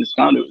champion Francis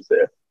Ngannou is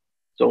there.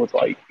 So it's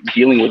like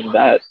dealing with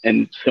that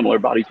and similar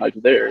body types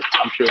there.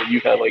 I'm sure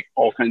you've had like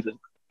all kinds of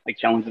like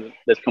challenges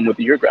that's come with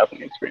your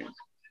grappling experience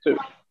too.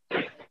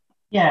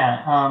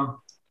 Yeah.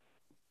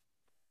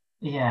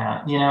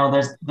 Yeah. You know,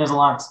 there's a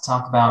lot to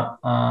talk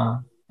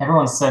about.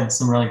 Everyone said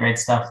some really great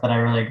stuff that I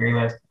really agree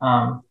with.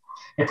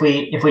 If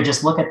we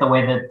just look at the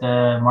way that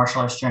the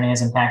martial arts journey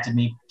has impacted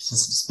me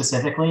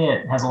specifically,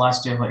 it has a lot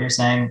to do with what you're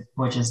saying,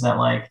 which is that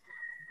like,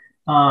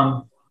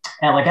 and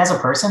like as a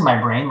person, my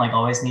brain like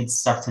always needs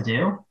stuff to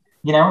do,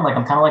 you know, like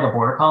I'm kind of like a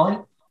border collie.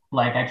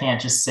 Like I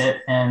can't just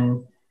sit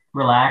and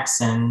relax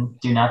and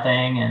do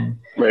nothing. And,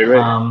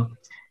 right.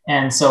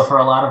 And so for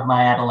a lot of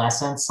my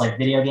adolescence, like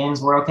video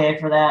games were okay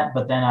for that.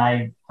 But then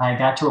I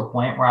got to a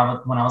point where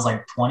when I was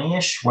like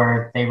 20-ish,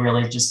 where they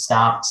really just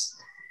stopped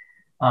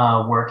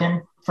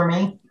working for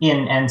me.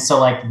 And so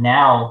like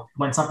now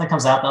when something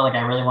comes out that like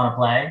I really want to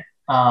play,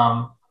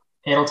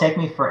 it'll take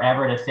me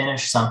forever to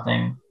finish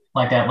something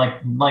like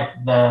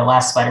the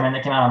last Spider-Man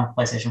that came out on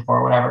PlayStation 4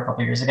 or whatever a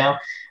couple years ago.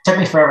 It took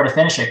me forever to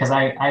finish it because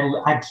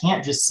I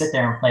can't just sit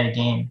there and play a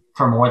game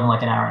for more than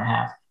like an hour and a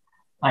half.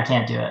 I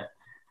can't do it.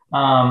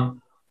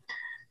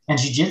 And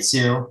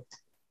jiu-jitsu,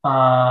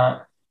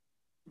 for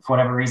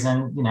whatever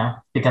reason, you know,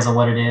 because of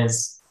what it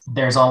is,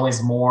 there's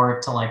always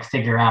more to like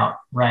figure out,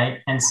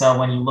 right? And so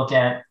when you look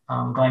at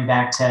going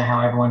back to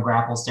how everyone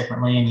grapples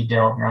differently and you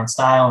build your own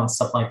style and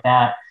stuff like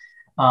that,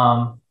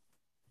 one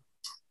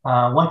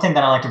thing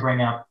that I like to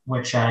bring up,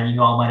 which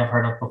you all might have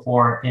heard of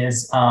before,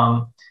 is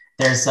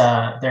there's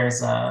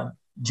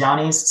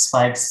Johnny's,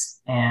 Spike's,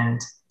 and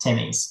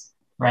Timmy's,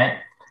 right?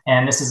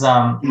 And this is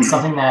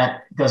something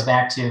that goes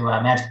back to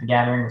Magic the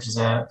Gathering, which is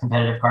a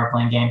competitive card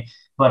playing game,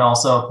 but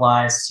also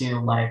applies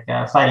to like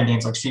fighting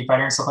games like Street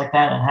Fighter and stuff like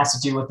that. And it has to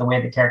do with the way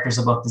the characters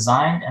are both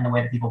designed and the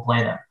way that people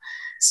play them.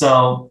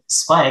 So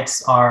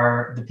spikes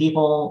are the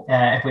people,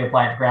 if we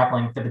apply it to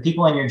grappling, the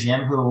people in your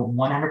gym who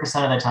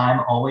 100% of the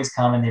time always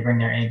come and they bring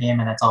their A game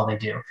and that's all they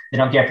do. They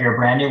don't care if you're a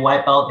brand new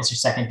white belt, it's your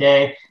second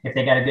day. If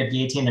they got a good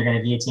guillotine, they're going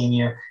to guillotine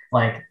you.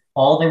 Like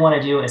all they want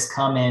to do is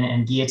come in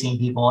and guillotine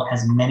people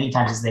as many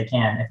times as they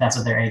can, if that's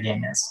what their A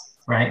game is,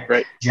 right?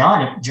 Right.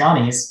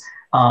 Johnny's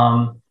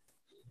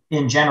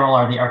in general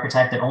are the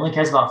archetype that only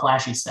cares about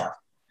flashy stuff.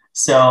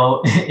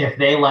 So if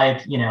they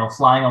like,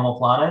 flying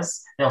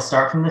omoplatas, they'll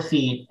start from the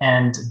feet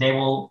and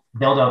they'll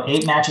go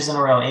 8 matches in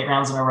a row, 8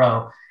 rounds in a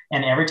row.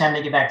 And every time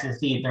they get back to the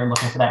feet, they're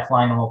looking for that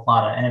flying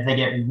omoplata. And if they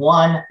get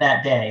one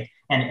that day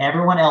and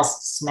everyone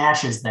else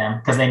smashes them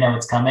because they know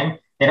it's coming,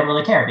 they don't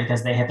really care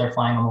because they hit their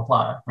flying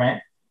omoplata,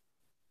 right?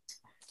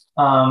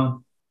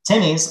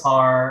 Timmys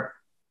are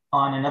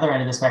on another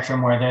end of the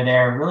spectrum where they're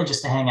there really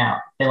just to hang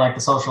out. They like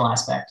the social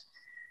aspect.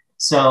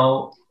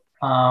 So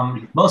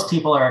most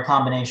people are a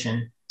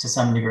combination to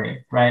some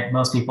degree, right?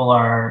 Most people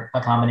are a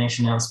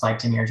combination of Spike,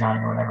 Timmy, or Johnny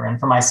or whatever. And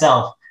for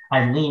myself,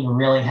 I lean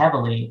really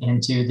heavily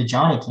into the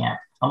Johnny camp.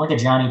 I'm like a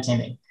Johnny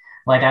Timmy.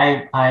 Like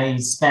I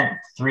spent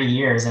 3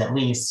 years at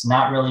least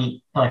not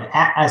really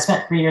I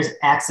spent 3 years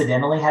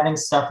accidentally having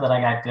stuff that I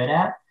got good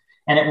at,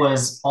 and it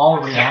was all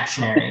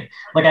reactionary.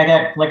 I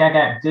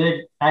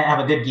have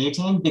a good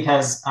guillotine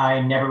because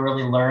I never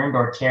really learned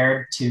or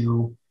cared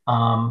to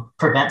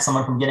prevent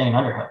someone from getting an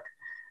underhook.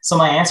 So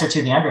my answer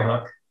to the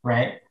underhook,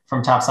 right,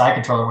 from top side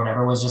control or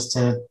whatever, was just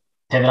to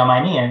pivot on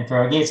my knee and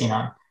throw a guillotine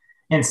on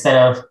instead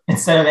of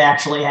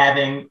actually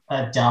having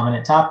a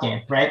dominant top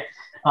game, right?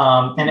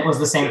 And it was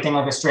the same thing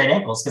like with straight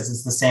ankles because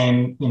it's the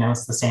same,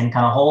 it's the same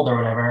kind of hold or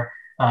whatever,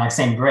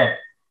 same grip.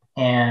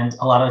 And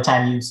a lot of the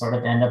time you sort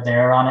of end up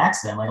there on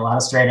accident. Like a lot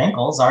of straight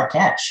ankles are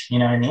catch, you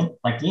know what I mean?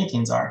 Like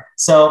guillotines are.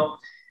 So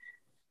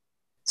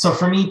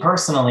for me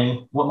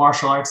personally, what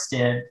martial arts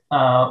did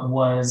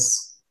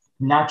was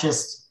not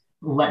just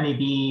let me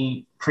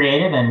be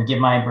creative and give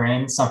my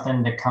brain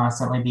something to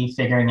constantly be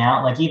figuring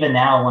out. Like even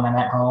now when I'm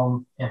at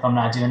home, if I'm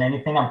not doing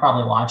anything, I'm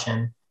probably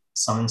watching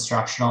some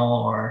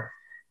instructional or,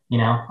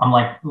 I'm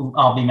like,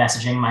 I'll be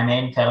messaging my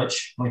main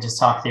coach. We just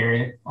talk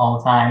theory all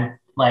the time.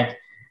 Like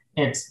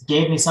it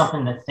gave me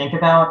something to think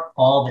about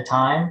all the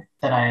time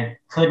that I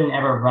couldn't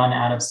ever run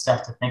out of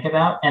stuff to think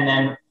about. And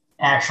then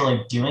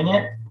actually doing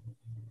it,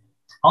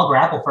 I'll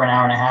grapple for an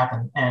hour and a half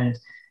and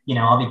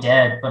I'll be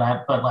dead, but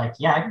I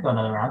can go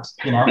another round,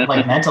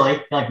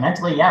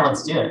 mentally, yeah,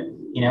 let's do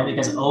it,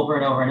 because over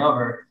and over and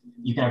over,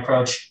 you can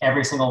approach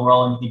every single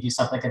role and you can do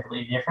something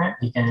completely different.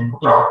 You can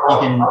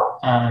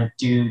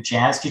do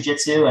jazz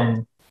jujitsu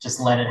and just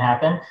let it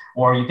happen,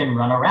 or you can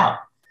run a route.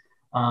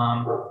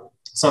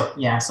 So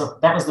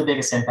that was the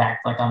biggest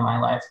impact on my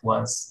life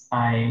was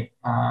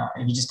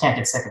you just can't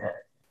get sick of it,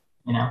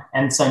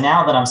 And so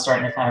now that I'm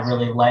starting to kind of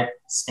really like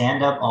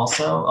stand up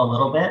also a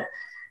little bit,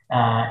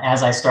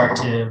 as I start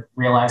to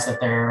realize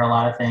that there are a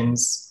lot of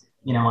things,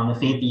 on the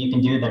feet that you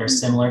can do that are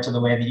similar to the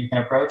way that you can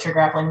approach a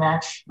grappling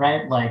match,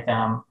 right?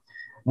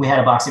 We had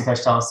a boxing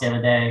coach tell us the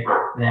other day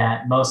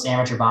that most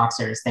amateur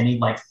boxers, they need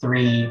like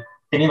three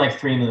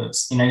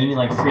moves. You need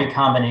like 3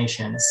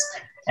 combinations.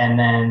 And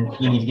then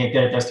you need to get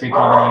good at those 3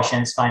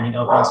 combinations, finding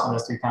openings for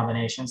those 3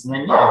 combinations. And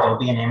then, go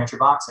be an amateur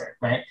boxer,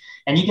 right?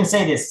 And you can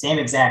say the same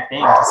exact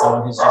thing to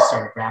someone who's just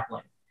started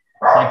grappling.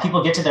 Like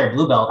people get to their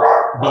blue belt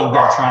being good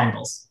at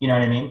triangles, you know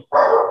what I mean?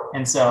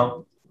 And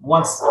so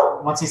once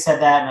he said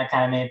that and I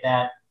kind of made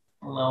that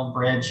little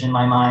bridge in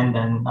my mind,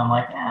 then I'm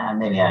like,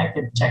 maybe I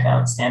could check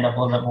out stand up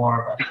a little bit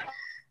more. But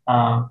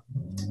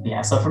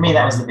so for me,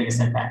 that was the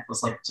biggest impact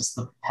was like just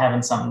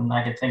having something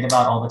I could think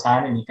about all the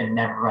time, and you can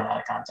never run out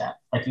of content.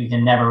 Like you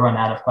can never run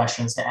out of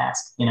questions to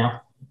ask,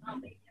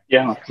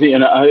 Yeah. See,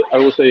 and I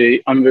will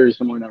say I'm very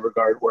similar in that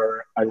regard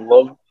where I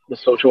love the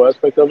social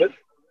aspect of it,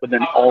 but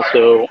then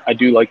also I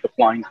do like the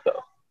flying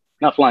stuff.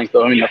 Not flying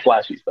stuff, I mean the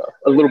flashy stuff.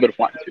 A little bit of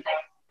flying too.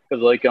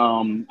 Because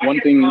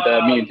one thing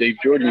that me and Dave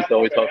Jordan used to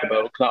always talk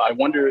about, I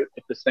wonder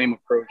if the same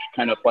approach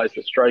kind of applies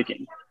to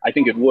striking. I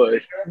think it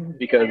would,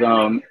 because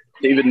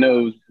David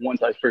knows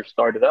once I first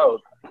started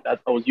out, I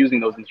was using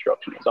those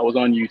instructions. I was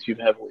on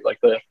YouTube heavily.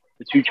 Like the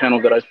 2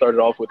 channels that I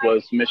started off with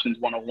was Submissions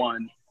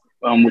 101,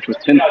 which was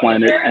 10th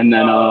Planet, and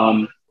then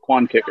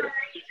Quan Kicker,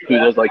 who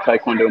does like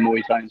Taekwondo,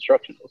 Muay Thai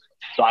instructionals.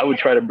 So I would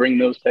try to bring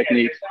those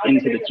techniques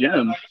into the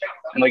gym.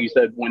 And like you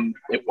said, when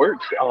it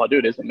works, oh,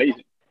 dude, it's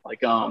amazing.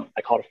 Like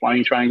I caught a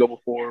flying triangle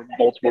before,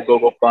 multiple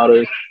go-go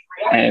platas,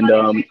 and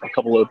a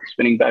couple of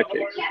spinning back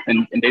kicks.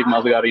 And Dave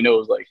Mazzagatti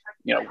knows, like,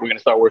 we're going to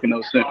start working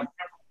those soon.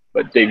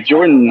 But Dave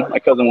Jordan, my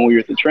cousin, when we were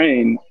at the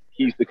train,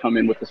 he used to come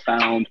in with the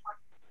sound,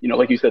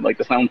 like you said, like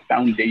the sound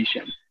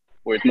foundation,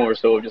 where it's more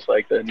so just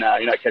like you're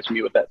not catching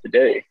me with that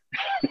today.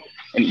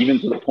 And even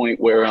to the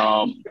point where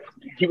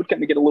he would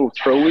kind of get a little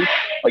trolly.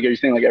 Like you're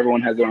saying, like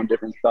everyone has their own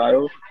different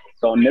styles.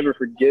 So I'll never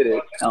forget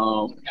it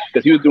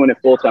because he was doing it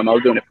full time. I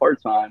was doing it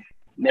part time.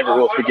 Never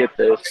will forget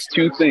this.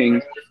 2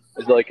 things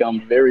is like I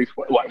was very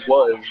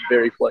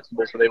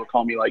flexible. So they would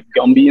call me like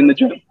Gumby in the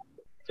gym.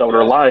 So I would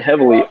rely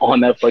heavily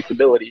on that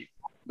flexibility.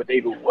 But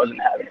David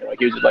wasn't having it. Like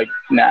he was just like,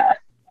 nah.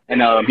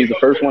 And he's the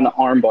first one to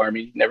armbar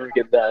me. Never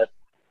forget that.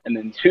 And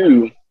then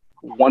 2,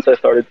 once I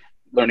started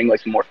learning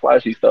like some more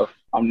flashy stuff,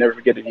 I'll never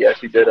forget it. He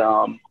actually did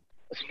a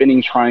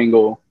spinning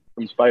triangle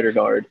from Spider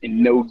Guard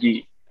in no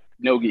gi.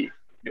 Dude,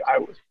 I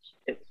was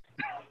pissed.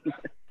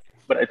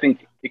 But I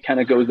think it kind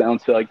of goes down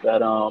to like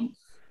that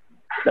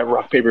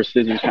rock paper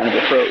scissors kind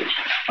of approach.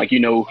 Like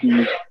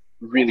who's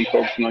really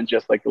focusing on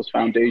just like those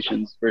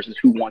foundations versus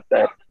who wants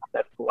that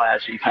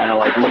flashy kind of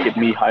like look at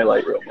me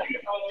highlight reel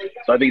moment.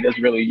 So I think that's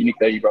really unique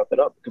that you brought that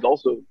up because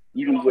also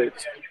even with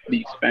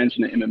the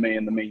expansion of MMA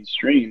in the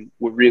mainstream,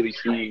 we're really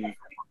seeing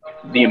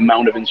the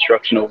amount of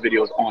instructional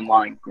videos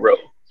online grow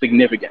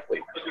significantly.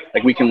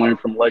 Like we can learn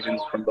from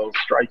legends from both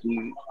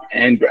striking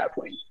and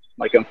grappling.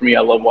 Like for me,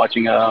 I love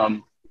watching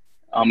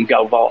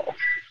Galval.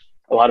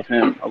 A lot of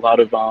him. A lot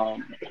of I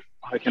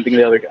can't think of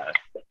the other guy.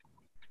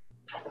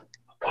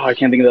 Oh, I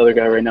can't think of the other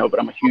guy right now, but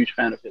I'm a huge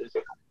fan of his.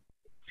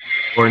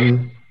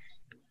 Gordon?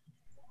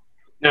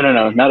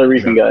 No, not a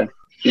recent guy.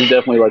 He's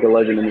definitely like a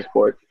legend in the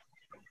sport.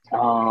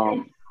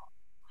 I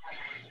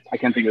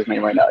can't think of his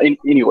name right now.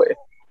 Anyway,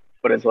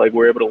 but it's like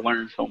we're able to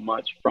learn so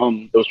much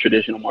from those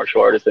traditional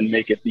martial artists and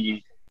make it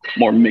the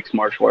more mixed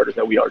martial artists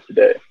that we are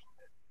today.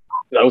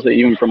 I would say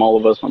even from all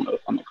of us on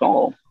the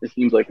call, it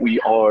seems like we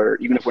are,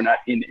 even if we're not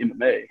in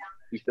MMA,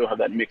 we still have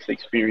that mixed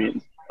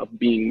experience of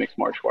being mixed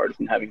martial artists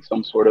and having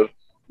some sort of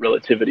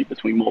relativity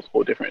between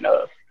multiple different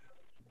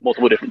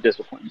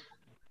disciplines.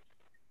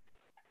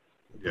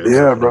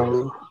 Yeah,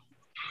 bro.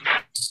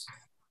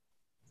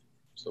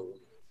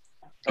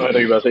 Oh, I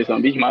thought you were about to say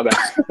something. My bad.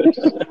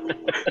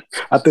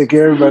 I think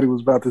everybody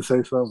was about to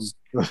say something.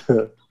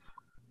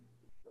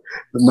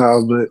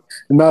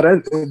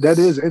 That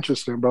is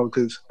interesting, bro.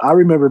 Because I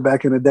remember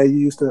back in the day, you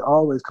used to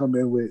always come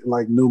in with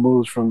like new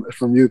moves from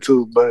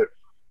YouTube. But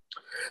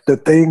the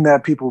thing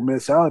that people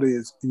miss out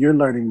is you're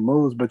learning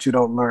moves, but you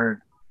don't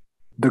learn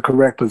the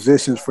correct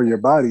positions for your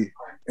body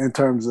in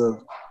terms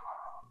of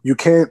you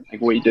can't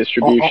like weight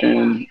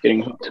distribution,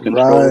 getting hooked to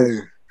controls.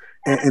 Right.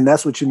 And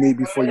that's what you need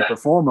before you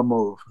perform a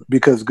move,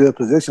 because good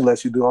position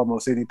lets you do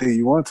almost anything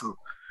you want to,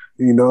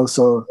 you know.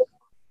 So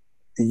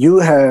you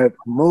had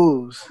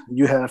moves,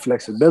 you had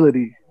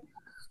flexibility,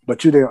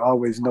 but you didn't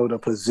always know the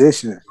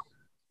position,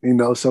 you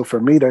know. So for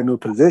me, that new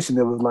position,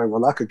 it was like,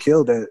 well, I could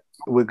kill that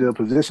with good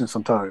position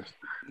sometimes,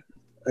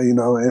 you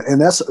know.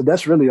 And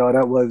that's really all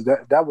that was.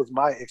 That was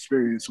my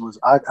experience. Was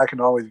I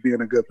can always be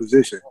in a good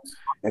position,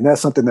 and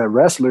that's something that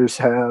wrestlers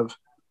have.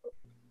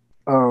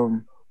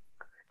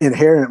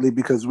 Inherently,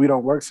 because we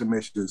don't work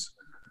submissions.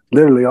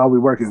 Literally, all we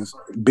work is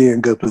be in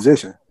good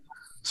position.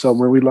 So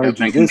when we learn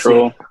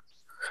jiu-jitsu,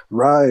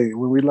 right,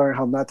 when we learn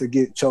how not to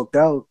get choked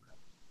out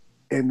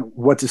and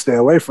what to stay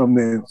away from,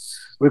 then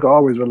we can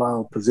always rely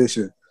on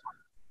position,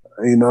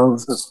 you know,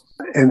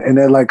 and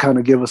that like kind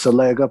of give us a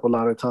leg up a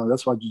lot of times.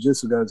 That's why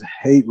jiu-jitsu guys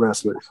hate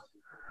wrestlers,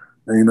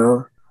 you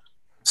know,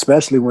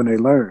 especially when they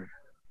learn.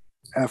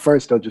 At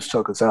first, they'll just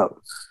choke us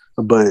out,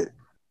 but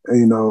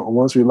you know,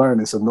 once we learn,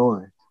 it's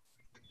annoying.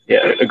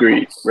 Yeah,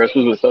 agreed.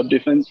 Wrestlers with sub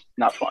defense,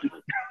 not fun.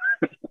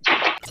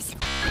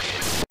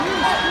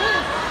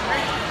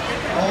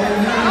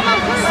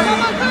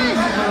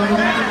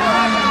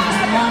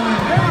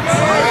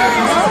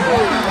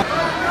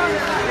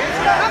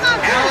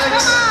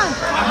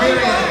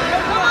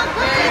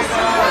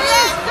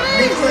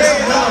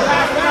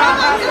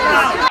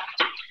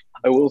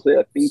 I will say,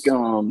 I think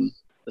the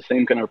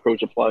same kind of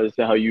approach applies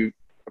to how you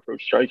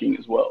approach striking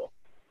as well.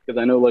 Because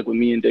I know, like with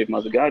me and Dave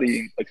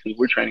Mazzagatti, like since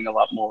we're training a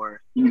lot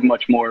more, he's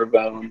much more of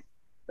a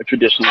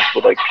traditionalist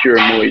with like pure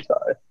Muay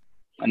Thai.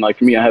 And like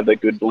for me, I have that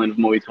good blend of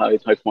Muay Thai,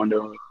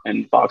 Taekwondo,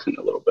 and boxing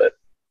a little bit.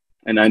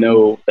 And I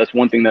know that's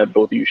one thing that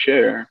both of you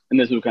share. And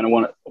this is kind of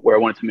where I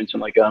wanted to mention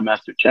like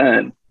Master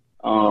Chan.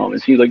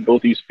 It seems like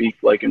both of you speak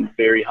like in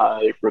very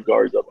high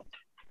regards of him.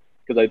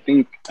 Because I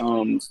think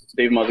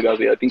Dave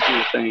Mazzagatti, I think you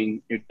were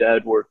saying your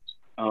dad worked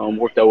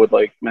out with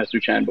like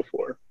Master Chan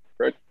before,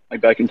 correct? Like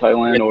back in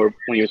Thailand or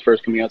when he was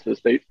first coming out to the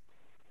States?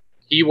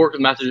 He worked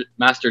with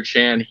Master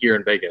Chan here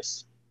in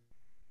Vegas.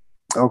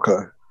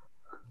 Okay.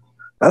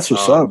 That's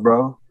what's up,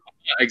 bro.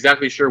 Not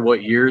exactly sure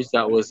what years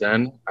that was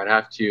in. I'd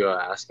have to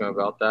ask him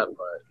about that.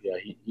 But yeah,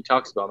 he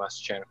talks about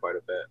Master Chan quite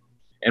a bit.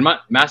 And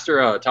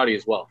Master Toddy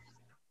as well.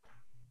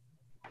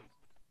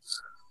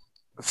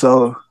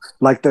 So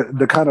like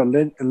the kind of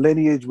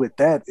lineage with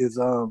that is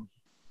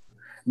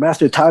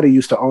Master Toddy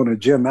used to own a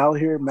gym out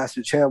here.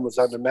 Master Chan was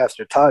under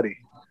Master Toddy.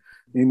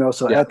 You know,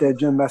 so at that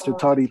gym, Master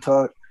Toddy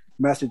taught.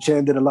 Master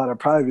Chan did a lot of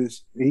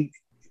privates.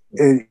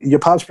 Your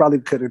pops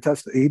probably could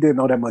attest. He didn't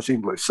know that much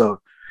English,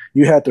 so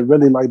you had to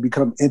really like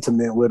become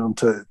intimate with him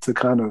to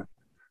kind of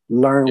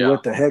learn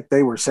what the heck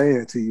they were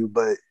saying to you.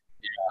 But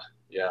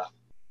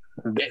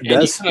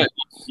that's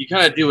you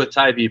kind of do with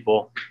Thai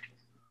people.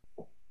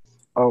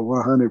 Oh,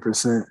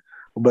 100%.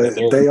 But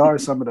they are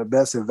some of the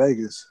best in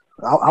Vegas.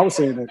 I was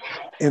saying that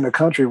in the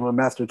country when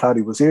Master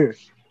Toddy was here.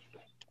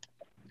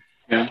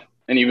 Yeah.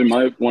 And even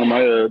one of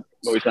my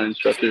Muay Thai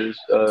instructors,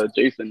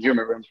 Jason, you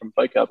remember him from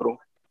Fight Capital.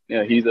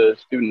 Yeah, he's a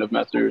student of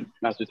Master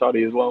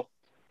Toddy as well.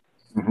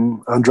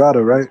 Mm-hmm. Andrade,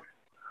 right?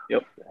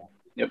 Yep.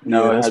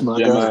 Now it has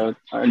gym,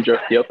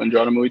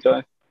 Andrade Muay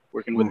Thai,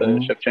 working with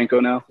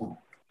Shevchenko now.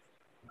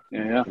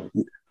 Yeah,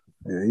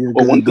 you're a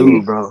good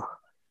dude, bro.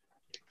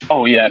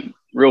 Oh yeah,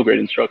 real great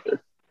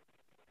instructor.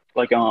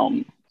 Like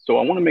so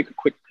I want to make a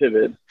quick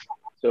pivot.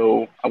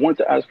 So I wanted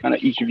to ask kind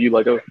of each of you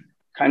like a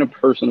kind of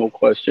personal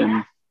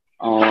question.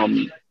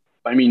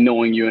 By me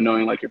knowing you and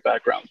knowing like your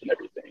backgrounds and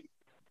everything.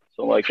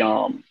 So like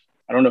I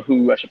I don't know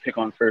who I should pick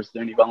on first. Is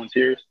there any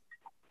volunteers?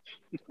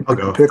 I'll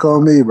go. Pick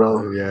on me,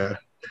 bro. Yeah.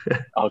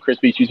 Oh, Chris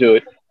beat you to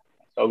it.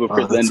 So I'll go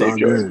first, then That's Dave all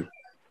Jordan. good.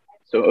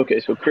 So okay,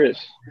 so Chris,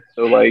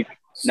 so like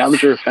now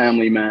that you're a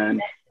family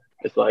man,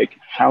 it's like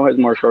how has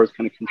martial arts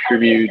kind of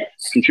contributed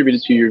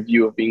to your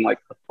view of being like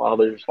a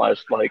father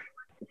slash like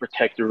the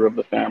protector of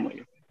the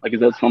family? Like, is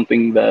that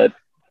something that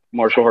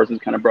martial arts has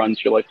kind of brought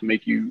into your life to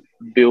make you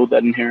build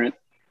that inherent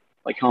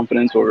like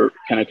confidence or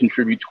kind of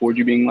contribute towards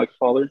you being like a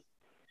father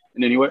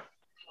in any way?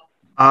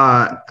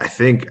 I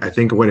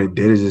think what it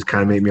did is just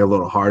kind of make me a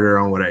little harder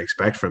on what I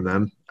expect from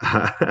them.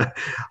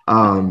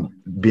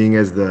 Being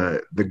as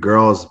the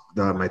girls,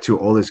 my two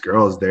oldest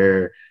girls,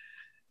 they're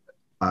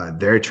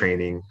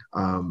training.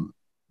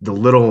 The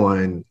little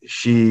one,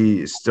 she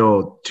is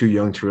still too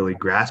young to really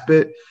grasp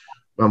it.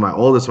 But my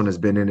oldest one has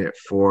been in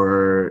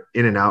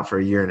and out for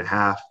a year and a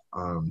half.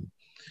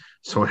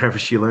 So whenever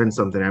she learns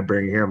something, I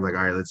bring her here. I'm like,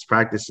 all right, let's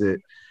practice it.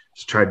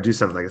 Just try to do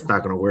something. Like, it's not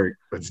going to work.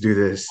 Let's do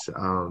this.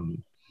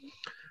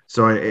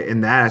 So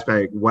in that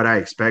aspect, what I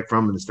expect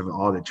from them is to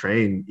all to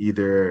train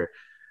either,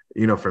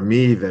 for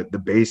me,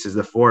 the base is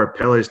the four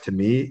pillars to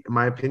me, in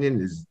my opinion,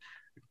 is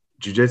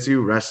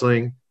jiu-jitsu,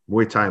 wrestling,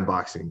 Muay Thai, and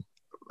boxing.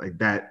 Like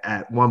that,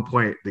 at one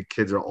point, the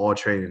kids are all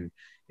training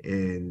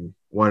in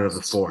one of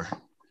the four.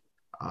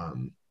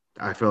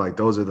 I feel like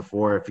those are the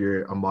four. If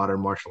you're a modern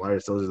martial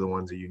artist, those are the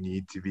ones that you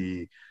need to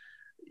be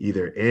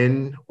either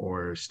in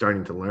or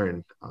starting to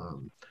learn.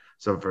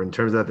 So in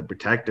terms of the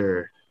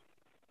protector,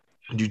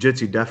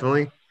 jiu-jitsu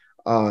definitely.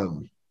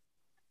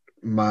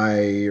 My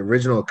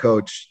original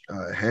coach,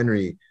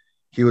 Henry,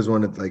 he was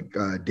one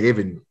of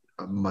David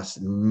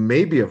must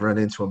maybe have run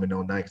into him in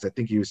 '09 because I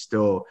think he was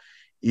still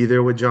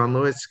either with John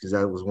Lewis because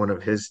that was one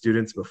of his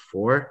students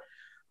before.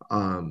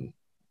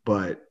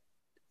 But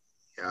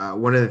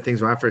one of the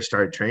things when I first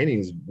started training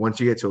is once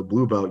you get to a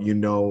blue belt,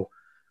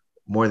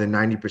 more than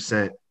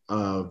 90%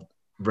 of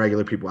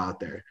regular people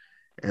out there.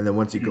 And then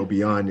once you go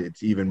beyond,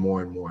 it's even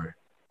more and more.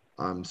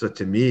 So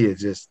to me,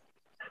 it's just,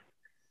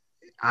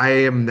 I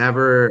am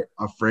never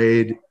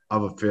afraid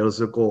of a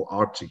physical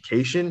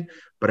altercation,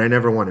 but I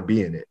never want to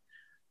be in it.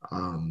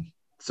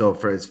 So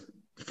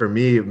for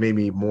me, it made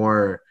me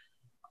more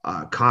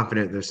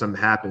confident that if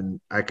something happened,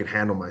 I could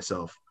handle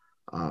myself.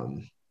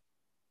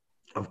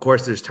 Of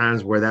course, there's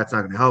times where that's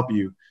not going to help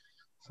you,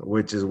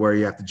 which is where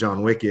you have to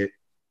John Wick it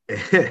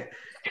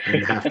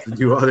and have to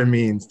do other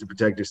means to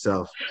protect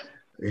yourself,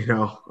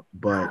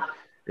 But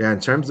yeah, in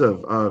terms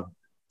of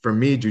for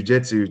me,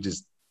 jiu-jitsu,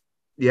 just,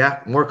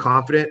 more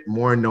confident,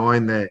 more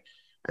knowing that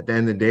at the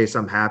end of the day,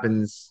 something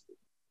happens,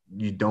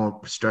 you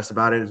don't stress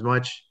about it as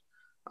much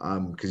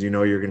because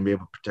you're going to be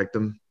able to protect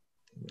them.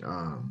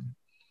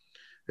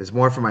 It's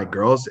more for my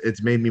girls.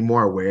 It's made me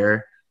more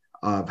aware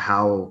of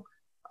how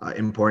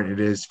important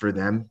it is for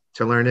them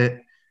to learn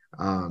it.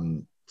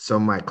 Some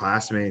of my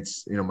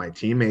classmates, my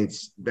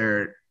teammates,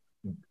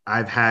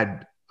 I've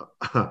had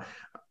her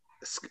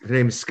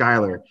name is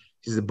Skylar.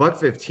 She's a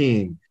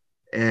 $115,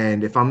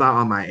 and if I'm not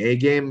on my A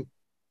game,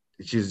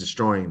 she's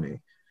destroying me.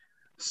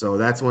 So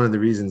that's one of the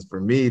reasons for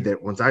me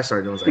that once I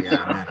started, I was like,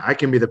 yeah, man, I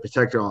can be the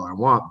protector all I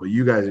want, but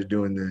you guys are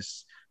doing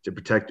this to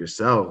protect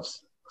yourselves.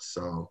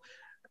 So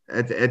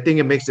I think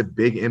it makes a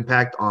big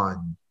impact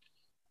on,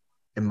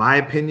 in my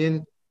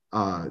opinion,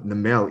 the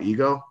male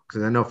ego.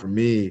 Because I know for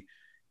me,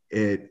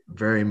 it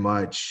very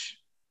much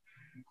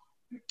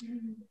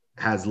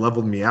has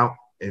leveled me out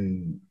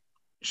and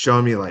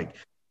shown me like,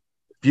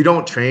 if you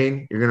don't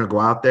train, you're going to go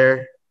out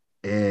there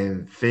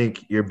and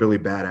think you're Billy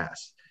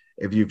Badass.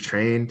 If you've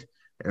trained,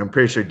 and I'm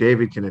pretty sure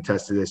David can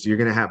attest to this, you're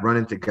going to run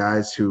into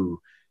guys who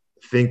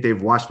think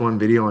they've watched one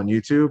video on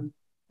YouTube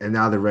and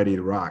now they're ready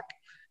to rock.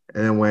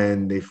 And then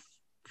when they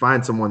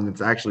find someone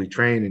that's actually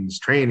trained and is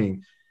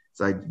training, it's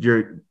like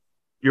you're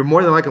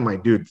more than likely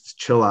like, dude, just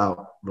chill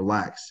out,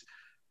 relax.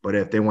 But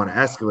if they want to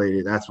escalate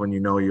it, that's when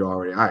you're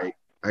already, all right,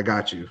 I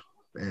got you,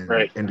 and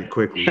right. end it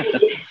quickly.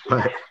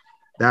 But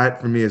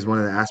that for me is one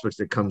of the aspects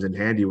that comes in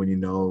handy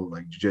when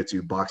like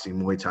jiu-jitsu, boxing,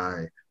 Muay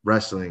Thai,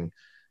 wrestling,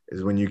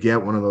 is when you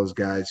get one of those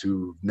guys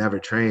who never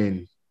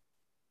trained,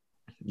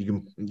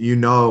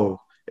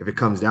 if it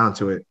comes down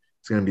to it,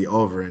 it's going to be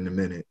over in a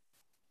minute.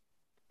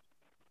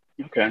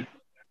 Okay.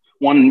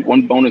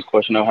 One bonus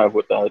question I'll have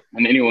with that,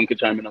 and anyone could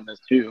chime in on this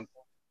too.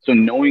 So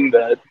knowing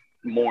that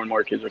more and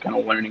more kids are kind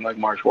of learning like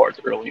martial arts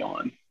early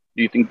on,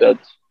 do you think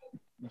that's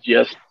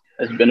just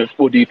as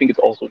beneficial? Do you think it's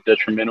also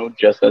detrimental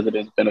just as it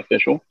is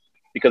beneficial?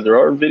 Because there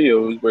are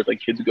videos where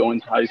like kids go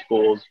into high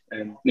schools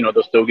and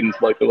they'll still get into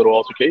like a little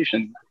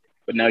altercation,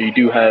 but now you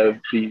do have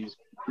these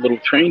little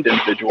trained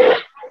individuals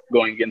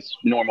going against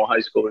normal high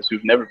schoolers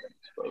who've never been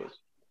exposed.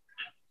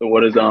 So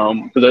what is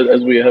because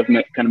as we have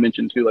kind of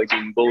mentioned too, like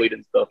being bullied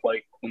and stuff,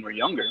 like when we're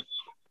younger,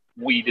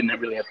 we didn't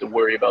really have to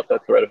worry about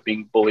that threat of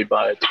being bullied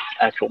by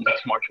actual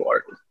mixed martial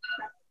artists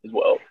as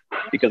well,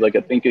 because like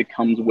I think it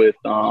comes with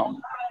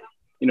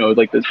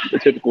like the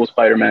typical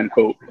Spider-Man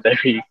quote,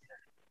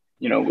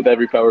 with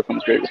every power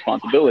comes great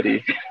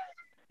responsibility.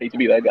 Hate to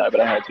be that guy, but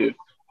I had to.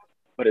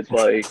 But it's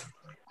like,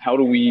 how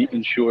do we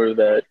ensure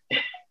that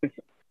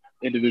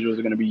individuals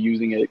are going to be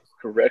using it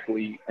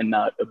correctly and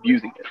not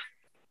abusing it,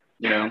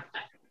 you know?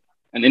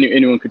 And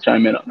anyone could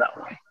chime in on that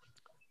one.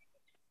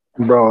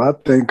 Bro, I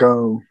think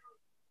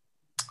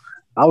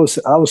I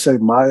would say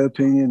my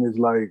opinion is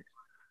like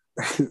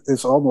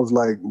it's almost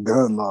like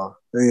gun law.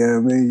 Yeah, I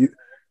mean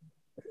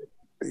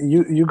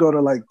you go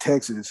to like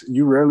Texas,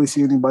 you rarely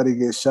see anybody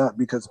get shot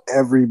because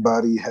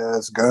everybody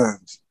has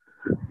guns.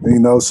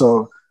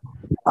 So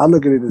I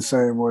look at it the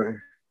same way.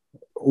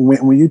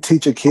 When you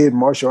teach a kid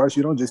martial arts,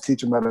 you don't just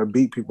teach them how to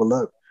beat people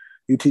up.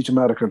 You teach them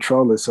how to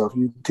control themselves.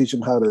 You teach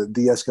them how to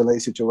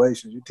de-escalate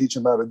situations. You teach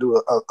them how to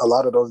do a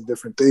lot of those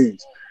different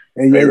things.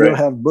 And yeah, Right, you'll right.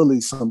 have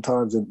bullies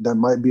sometimes, and that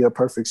might be a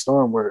perfect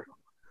storm where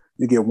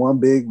you get one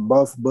big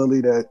buff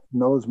bully that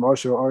knows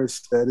martial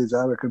arts that is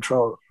out of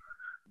control.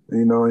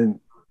 And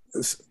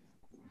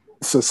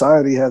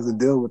society has to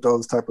deal with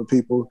those type of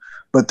people,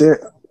 but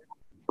they're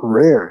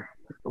rare.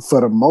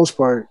 For the most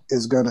part,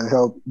 it's going to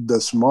help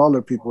the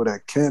smaller people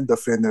that can't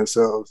defend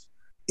themselves,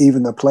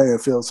 even the playing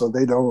field, so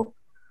they don't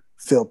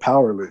feel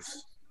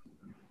powerless.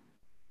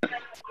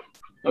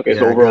 Okay, Yeah,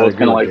 so I overall, gotta it's agree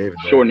kind of with like David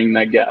there. shortening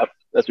that gap.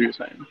 That's what you're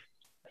saying.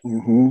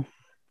 Mm-hmm.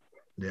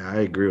 Yeah,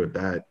 I agree with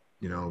that.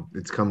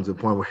 It comes to a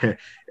point where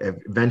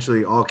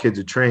eventually all kids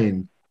are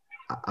trained.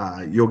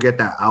 You'll get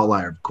that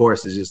outlier, of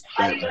course. It's just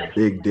that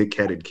big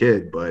dick-headed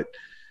kid. But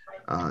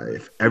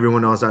if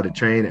everyone knows how to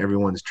train,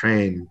 everyone's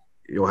trained,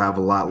 you'll have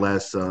a lot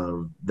less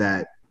of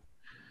that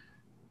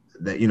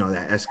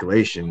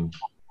escalation.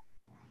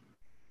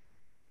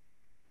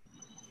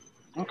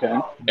 Okay.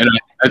 And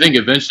I think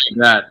eventually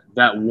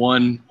that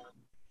one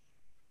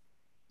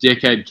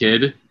dickhead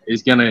kid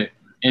is gonna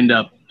end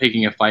up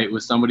picking a fight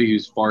with somebody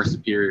who's far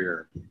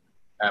superior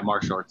at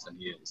martial arts than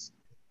he is.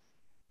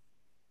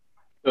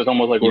 So it's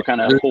almost like we're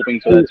kind of There's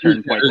hoping for that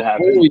turning point to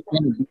happen. always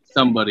gonna be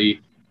somebody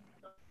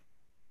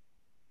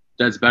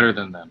that's better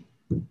than them.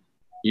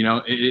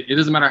 It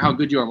doesn't matter how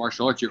good you are at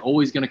martial arts. You're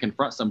always going to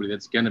confront somebody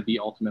that's going to be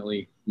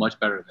ultimately much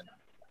better than you.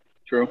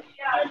 True.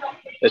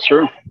 That's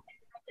true.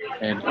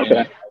 And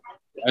Okay.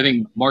 I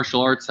think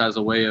martial arts has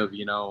a way of,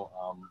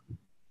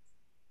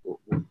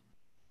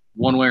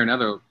 one way or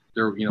another,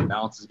 their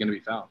balance is going to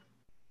be found.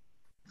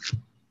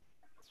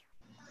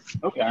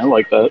 Okay, I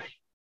like that.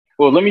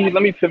 Well, let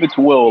me pivot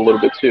to Will a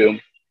little bit too,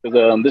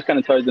 because this kind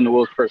of ties into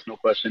Will's personal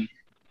question.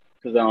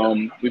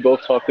 Because we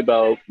both talked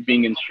about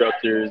being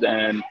instructors,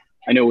 and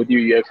I know with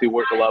you actually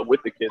work a lot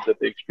with the kids at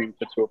the Extreme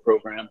Couture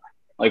program.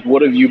 Like,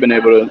 what have you been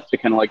able to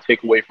kind of like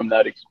take away from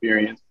that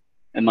experience,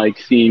 and like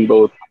seeing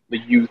both the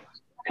youth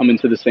come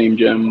into the same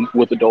gym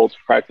with adults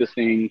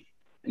practicing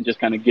and just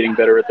kind of getting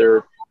better at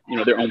their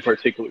own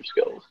particular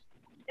skills?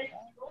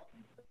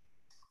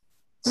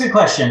 It's a good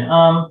question.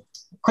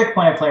 Quick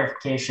point of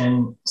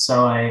clarification.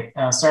 So I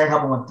started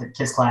helping with the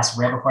kids class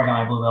right before I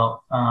got my blue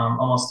belt,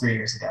 almost 3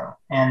 years ago.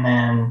 And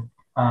then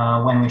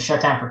when we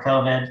shut down for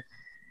COVID,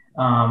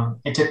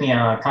 it took me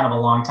a kind of a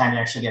long time to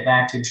actually get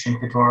back to Extreme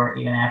Couture,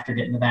 even after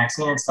getting the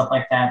vaccine and stuff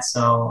like that.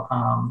 So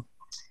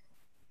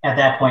at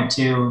that point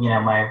too,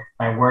 my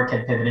work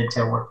had pivoted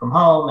to work from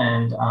home,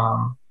 and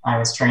I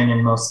was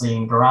training mostly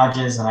in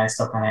garages, and I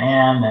still kind of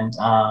am. And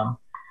so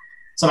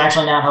I'm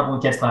actually not helping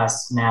with kids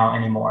class now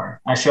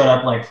anymore. I showed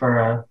up like for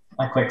a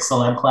quick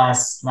celeb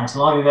class not too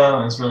long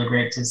ago. It was really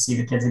great to see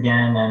the kids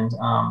again. And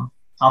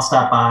I'll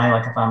stop by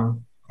like if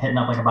I'm hitting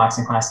up like a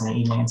boxing class in the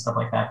evening and stuff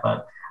like that.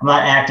 But I'm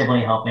not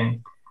actively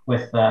helping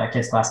with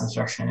kids class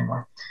instruction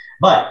anymore.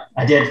 But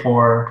I did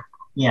for,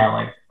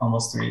 like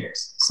almost 3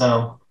 years.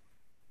 So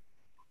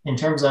in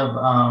terms of,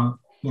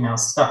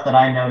 stuff that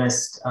I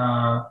noticed,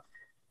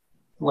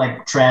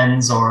 like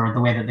trends or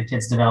the way that the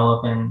kids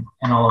develop and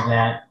all of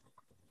that,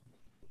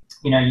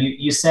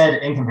 you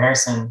said in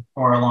comparison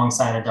or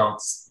alongside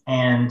adults,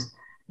 and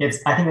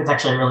I think it's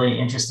actually a really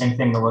interesting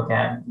thing to look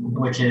at,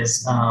 which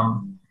is,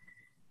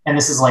 and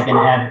this is like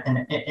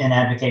an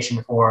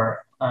advocation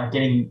for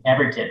getting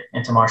every kid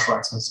into martial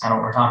arts, which is kind of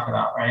what we're talking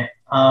about, right?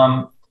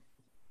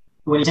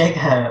 When you take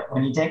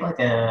like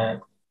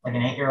an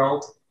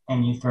 8-year-old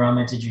and you throw him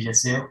into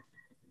jiu-jitsu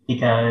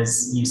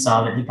because you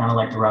saw that he kind of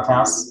liked to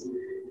roughhouse,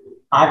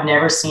 I've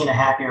never seen a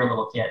happier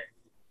little kid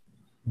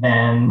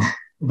than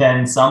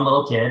some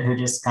little kid who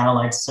just kind of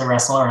likes to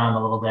wrestle around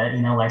a little bit,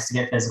 likes to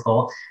get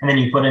physical. And then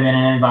you put him in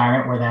an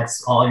environment where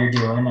that's all you're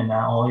doing and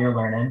all you're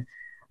learning.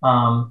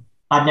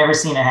 I've never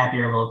seen a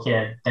happier little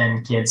kid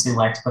than kids who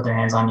like to put their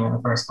hands on you in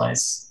the first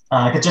place.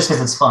 Just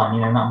because it's fun,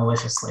 not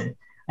maliciously.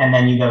 And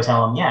then you go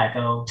tell them,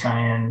 go try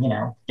and,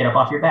 get up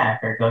off your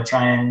back, or go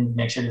try and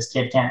make sure this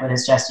kid can't put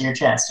his chest to your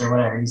chest, or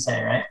whatever you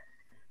say, right?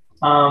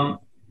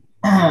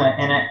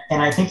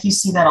 And I think you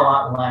see that a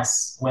lot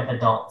less with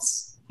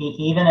adults.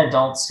 Even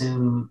adults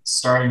who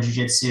start in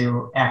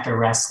jiu-jitsu after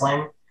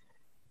wrestling,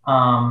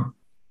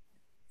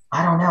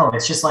 I don't know.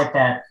 It's just like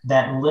that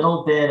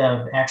little bit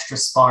of extra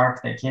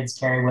spark that kids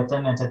carry with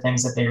them into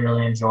things that they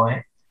really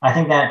enjoy. I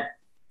think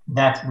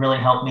that really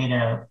helped me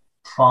to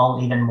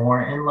fall even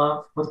more in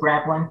love with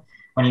grappling.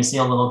 When you see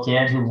a little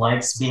kid who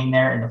likes being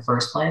there in the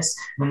first place,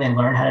 then they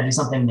learn how to do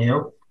something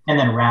new, and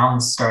then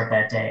rounds start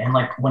that day. And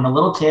like when a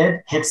little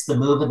kid hits the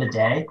move of the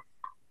day,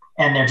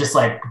 and they're just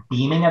like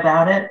beaming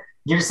about it,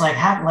 you're just like,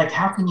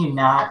 how can you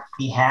not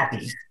be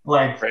happy?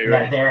 Like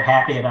that they're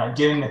happy about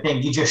doing the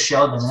thing you just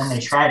showed them, and then they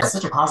tried it. It's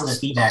such a positive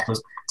feedback loop.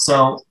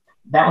 So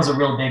that was a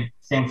real big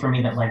thing for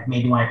me that like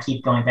made me want to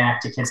keep going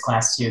back to kids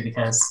class too,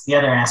 because the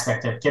other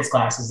aspect of kids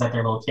class is that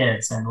they're little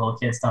kids, and little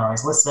kids don't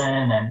always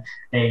listen, and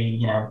they,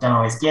 you know, don't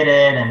always get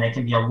it, and they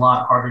can be a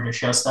lot harder to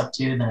show stuff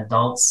to than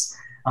adults,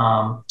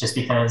 just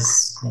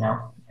because, you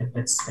know,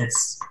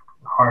 it's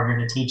harder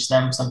to teach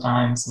them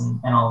sometimes,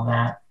 and all of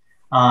that,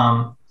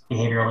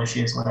 behavioral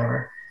issues,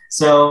 whatever.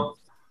 So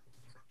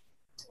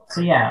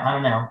yeah, I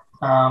don't know.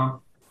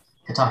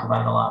 Could talk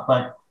about it a lot,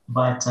 but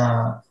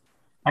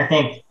I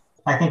think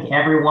I think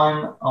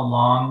everyone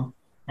along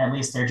at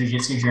least their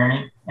jujitsu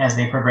journey as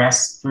they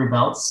progress through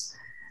belts,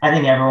 I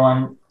think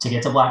everyone to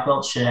get to black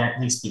belt should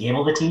at least be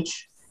able to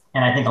teach,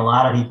 and I think a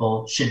lot of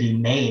people should be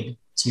made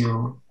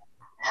to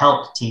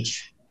help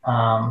teach.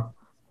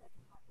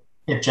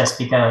 If just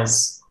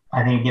because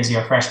I think it gives you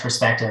a fresh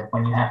perspective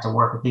when you have to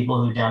work with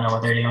people who don't know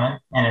what they're doing,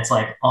 and it's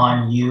like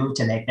on you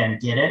to make them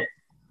get it.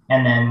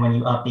 And then when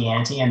you up the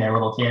ante and they're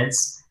little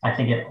kids, I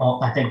think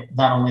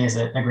not only is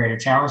it a greater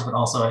challenge, but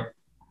also it,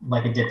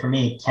 like it did for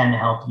me, can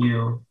help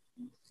you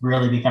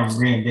really become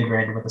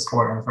reinvigorated with the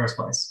sport in the first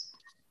place.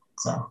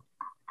 So.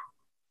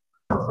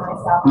 No,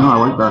 I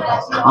like that.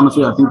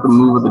 Honestly, I think the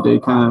move of the day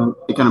kind of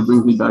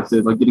brings me back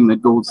to like getting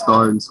that gold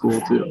star in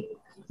school too.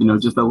 You know,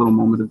 just that little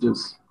moment of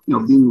just, you know,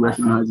 being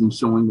recognized and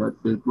showing that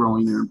they're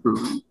growing and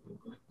improving.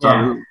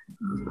 So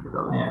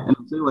Yeah. And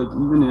I'd say like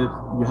even if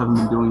you haven't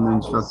been doing the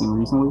instructing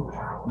recently,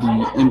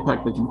 the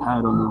impact that you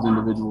had on those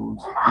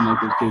individuals and like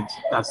those kids,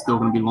 that's still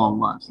going to be long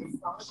lasting.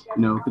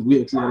 You know, because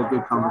we actually had a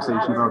good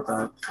conversation about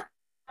that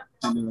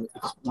and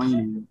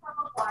explaining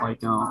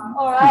like you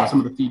know,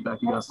 some of the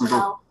feedback you got from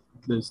both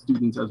the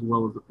students as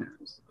well as the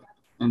parents,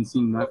 and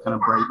seeing that kind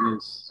of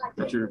brightness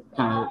that you're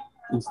kind of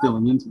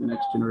instilling into the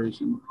next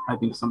generation, I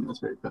think is something that's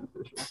very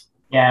beneficial.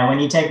 Yeah, when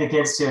you take the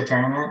kids to a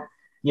tournament,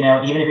 you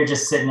know, even if you're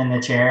just sitting in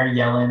the chair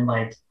yelling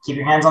like, keep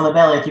your hands on the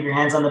belly, keep your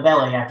hands on the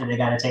belly, after they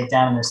got a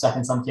takedown and they're stuck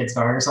in some kid's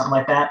guard or something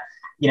like that,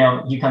 you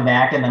know, you come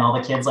back and then all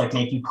the kids like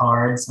make you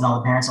cards, and all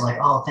the parents are like,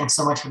 oh, thanks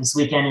so much for this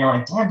weekend. And you're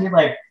like, damn, dude,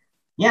 like,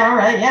 yeah, all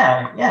right,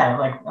 yeah,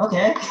 like,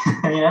 okay.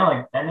 You know,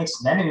 like that made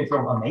me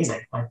feel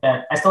amazing. Like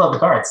that, I still have the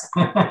cards.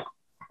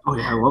 Oh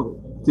yeah, I love it.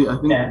 See, I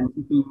think one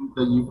thing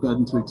that you've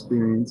gotten to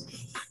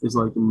experience is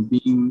like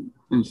being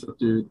an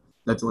instructor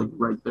that's like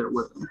right there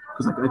with them.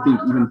 Because like I think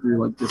even through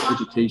like just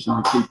education,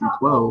 like K through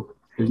 12,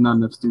 there's not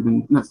enough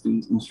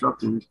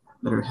instructors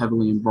that are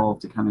heavily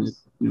involved to kind of,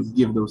 you know,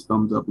 give those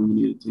thumbs up when you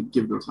need it, to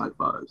give those high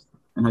fives.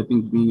 And I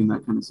think being in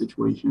that kind of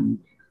situation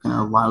kind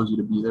of allows you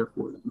to be there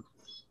for them.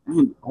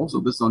 And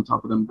also, this is on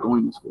top of them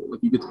going to school.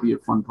 Like you get to be a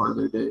fun part of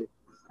their day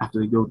after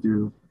they go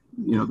through,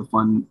 you know, the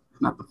fun,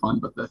 not the fun,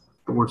 but the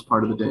worst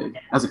part of the day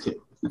as a kid.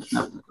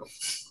 Not an adult.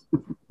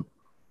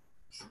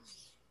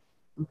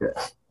 Okay.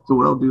 So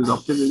what I'll do is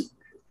I'll pivot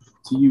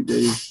to you,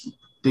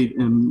 Dave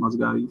M.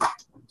 Mazgati.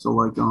 So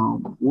like,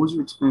 what was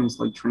your experience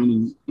like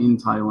training in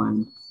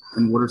Thailand,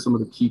 and what are some of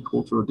the key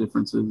cultural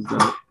differences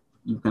that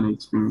you've kind of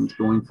experienced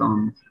going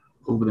from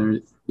over there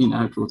in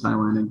actual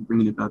Thailand and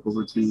bringing it back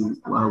over to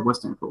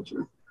Western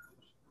culture?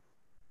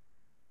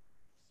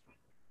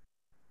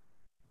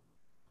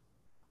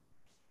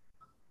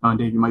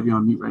 Dave, you might be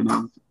on mute right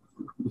now.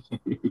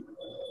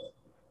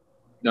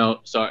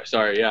 No,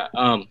 sorry. Yeah.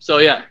 So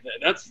yeah,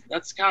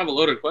 that's kind of a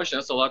loaded question.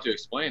 That's a lot to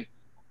explain.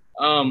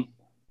 One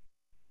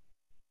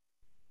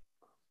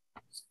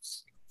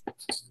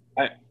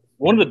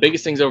of the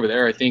biggest things over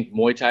there, I think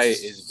Muay Thai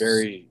is it's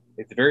very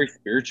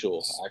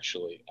spiritual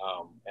actually.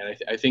 And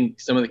I think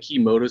some of the key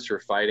motives for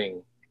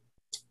fighting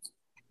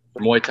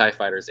for Muay Thai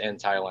fighters in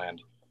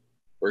Thailand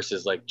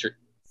versus like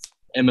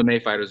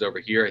MMA fighters over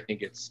here, I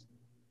think it's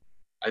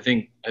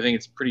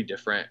pretty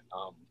different.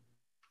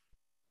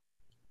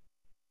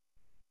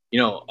 You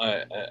know,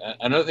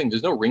 another thing,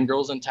 there's no ring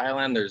girls in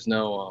Thailand. There's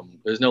no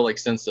like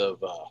sense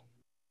of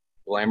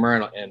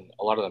glamour in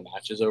a lot of the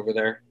matches over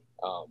there.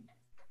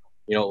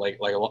 You know, like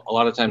a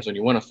lot of times when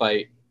you want to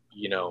fight,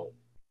 you know,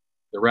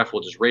 the ref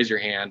will just raise your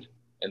hand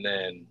and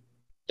then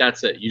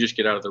that's it. You just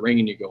get out of the ring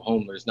and you go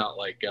home. There's not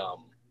like a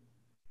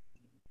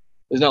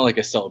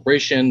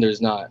celebration.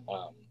 There's not,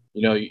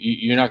 you know,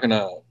 you're not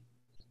gonna,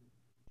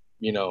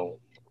 you know,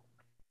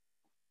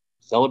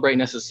 celebrate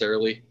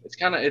necessarily. It's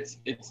kind of it's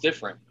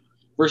different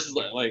versus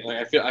like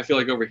I feel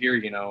like over here,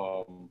 you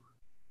know,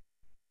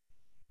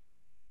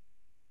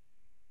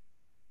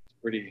 it's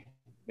pretty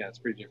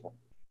different.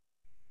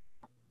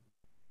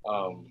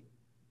 And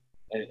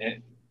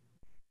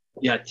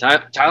yeah,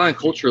 Thailand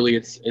culturally,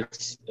 it's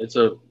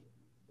a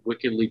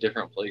wickedly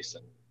different place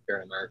than here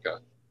in America.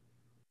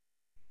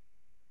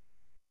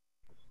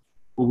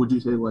 What would you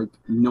say, like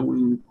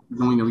knowing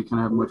that we kind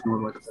of have much more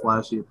like a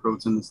flashy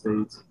approach in the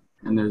States,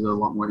 and there's a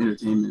lot more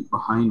entertainment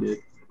behind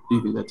it? Do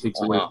you think that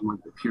takes away from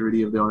like the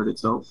purity of the art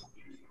itself?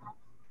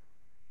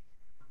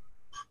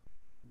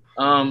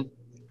 Not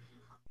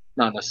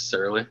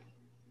necessarily.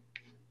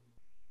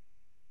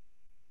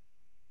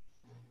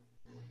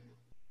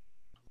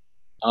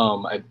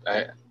 I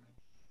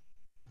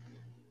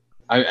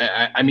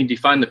mean,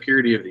 define the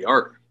purity of the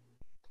art.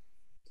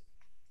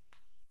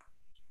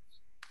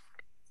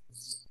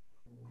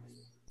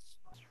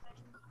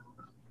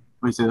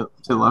 Wait, say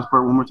the last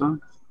part one more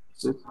time.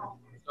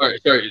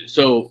 Sorry.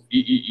 So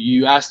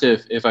you asked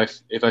if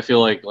I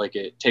feel like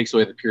it takes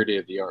away the purity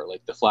of the art,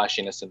 like the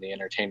flashiness and the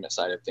entertainment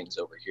side of things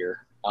over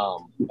here.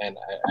 And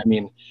I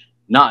mean,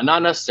 not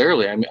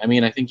necessarily. I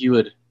mean, I think you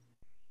would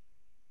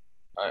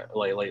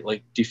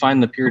like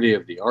define the purity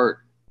of the art.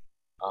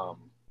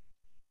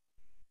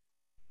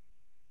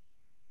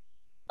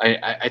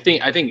 I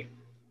think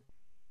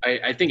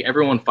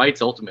everyone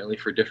fights ultimately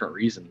for different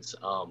reasons.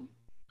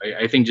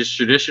 I think just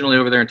traditionally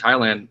over there in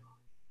Thailand,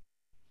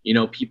 you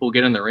know, people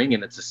get in the ring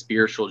and it's a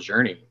spiritual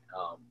journey.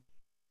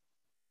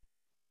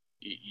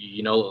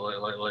 You know,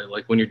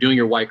 like when you're doing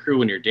your white crew,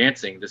 when you're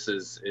dancing, this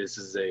is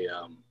a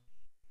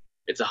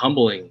it's a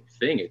humbling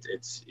thing.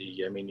 It's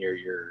I mean,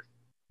 you're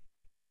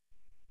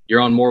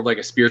on more of like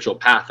a spiritual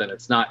path, and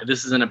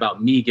this isn't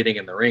about me getting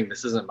in the ring.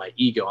 This isn't my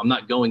ego. I'm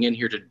not going in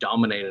here to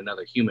dominate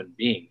another human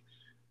being.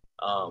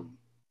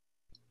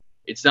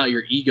 It's not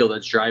your ego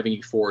that's driving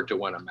you forward to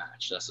win a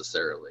match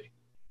necessarily.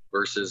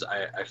 Versus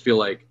I feel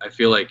like,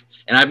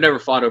 and I've never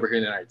fought over here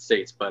in the United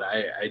States, but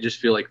I just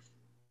feel like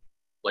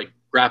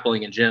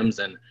grappling in gyms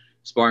and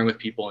sparring with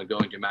people and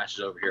going to matches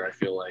over here, I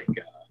feel like,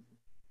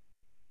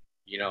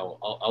 you know,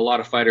 a lot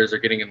of fighters are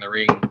getting in the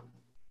ring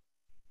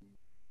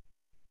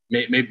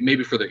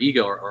maybe for their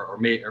ego, or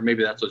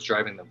maybe that's what's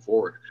driving them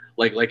forward.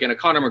 Like in a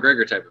Conor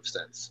McGregor type of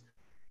sense,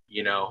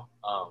 you know.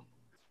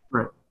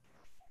 Right.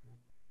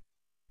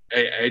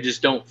 I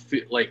just don't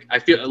feel like, I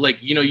feel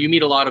like, you know, you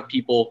meet a lot of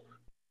people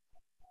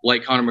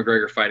like Conor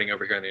McGregor fighting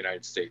over here in the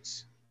United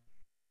States,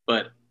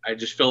 but I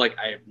just feel like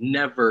I have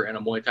never in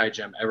a Muay Thai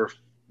gym ever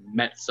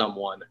met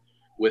someone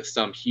with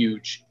some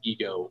huge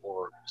ego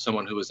or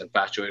someone who was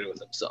infatuated with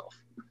himself.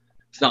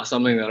 It's not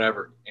something that I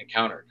ever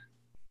encountered.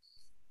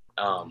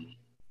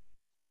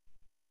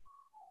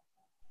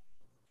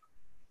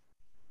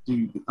 Do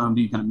you kind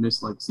of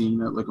miss like seeing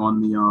that like on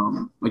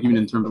the like even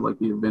in terms of like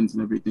the events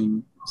and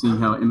everything, seeing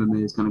how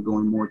MMA is kind of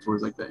going more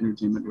towards like the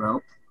entertainment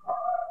route?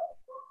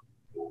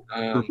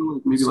 I feel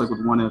like maybe like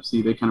with ONE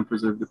FC they kind of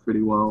preserved it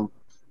pretty well,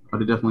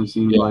 but it definitely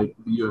seemed like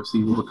the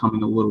UFC was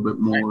becoming a little bit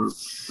more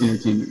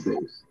entertainment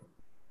based.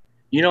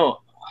 You know,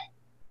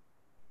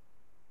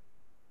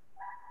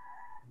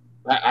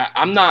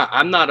 I'm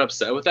not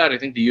upset with that. I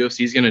think the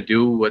UFC is going to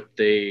do what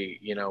they,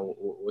 you know,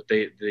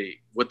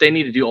 what they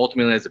need to do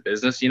ultimately as a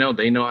business. You know,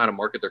 they know how to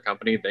market their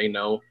company. They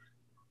know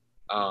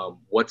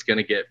what's going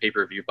to get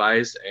pay-per-view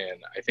buys,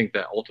 and I think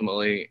that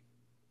ultimately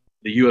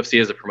the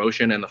UFC as a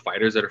promotion and the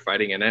fighters that are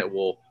fighting in it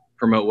will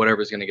promote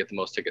whatever is going to get the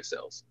most ticket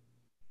sales.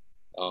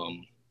 I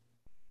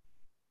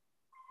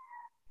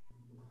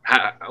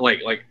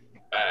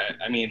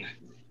mean,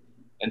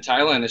 in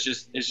Thailand, it's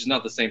just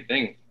not the same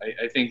thing.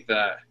 I think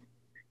that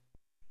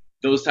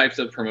those types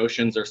of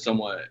promotions are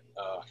somewhat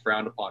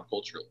frowned upon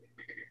culturally.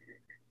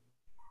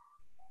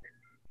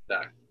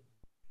 That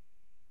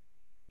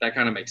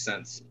kind of makes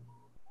sense.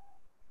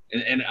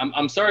 And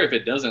I'm sorry if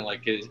it doesn't.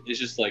 Like it's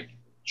just like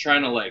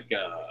trying to like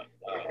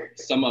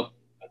sum up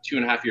a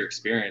 2.5 year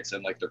experience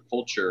and like their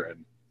culture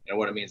and you know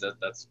what it means.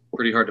 That's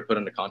pretty hard to put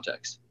into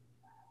context.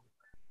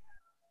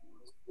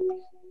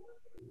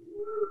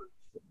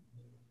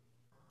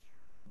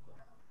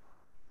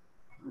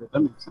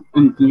 That makes sense.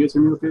 And can you guys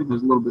hear me okay?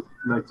 There's a little bit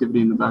of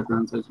activity in the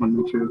background, so I just want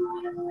to make sure.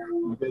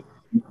 Okay.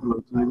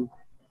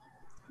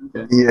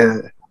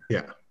 Okay.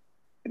 Yeah.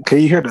 Can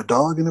you hear the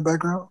dog in the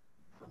background?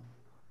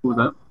 What was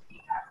that?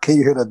 Can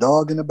you hear the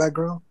dog in the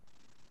background?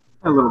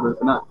 A little bit,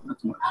 but not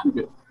too much. You're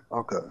good.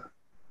 Okay.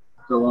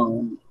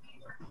 So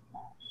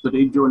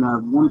Dave Jordan, I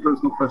have one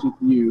personal question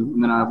for you,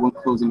 and then I have one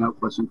closing out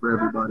question for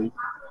everybody.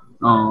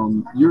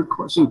 Your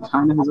question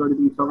kind of has already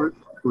been covered.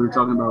 We were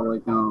talking about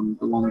like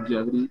the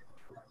longevity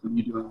of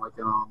you doing like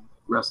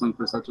wrestling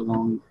for such a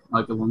long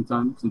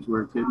time since you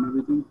were a kid and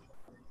everything.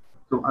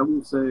 So I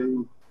will say,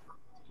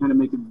 kind of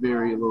make it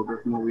vary a little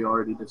bit from what we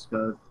already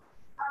discussed.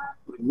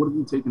 Like, what have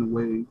you taken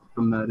away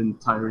from that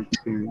entire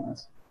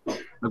experience?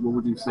 Like, what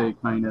would you say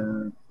kind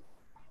of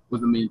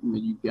was the main thing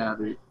that you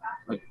gathered,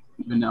 like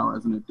even now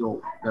as an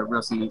adult, that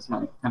wrestling is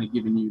kind of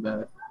giving you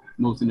that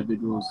most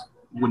individuals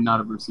would not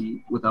have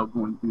received without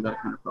going through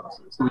that kind of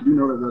process? So we do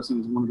know that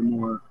wrestling is one of the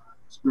more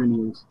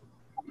strenuous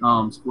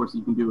sports that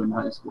you can do in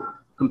high school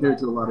compared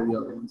to a lot of the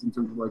other ones in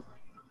terms of like,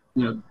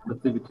 you know, the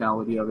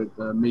physicality of it,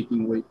 the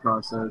making weight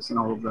process and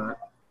all of that.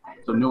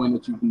 So knowing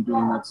that you've been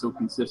doing that so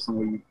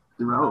consistently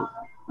throughout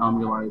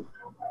your life,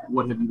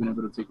 what have you been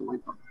able to take away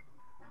from it?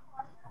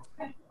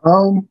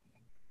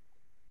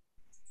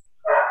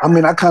 I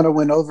mean, I kind of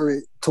went over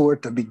it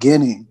toward the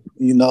beginning,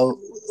 you know,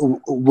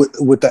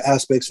 with the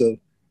aspects of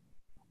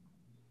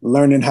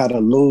learning how to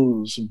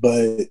lose,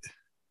 but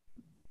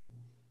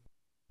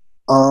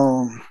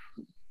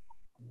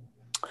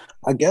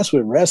I guess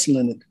with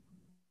wrestling,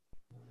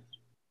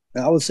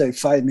 I would say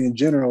fighting in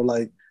general,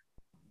 like,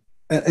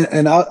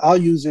 and I'll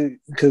use it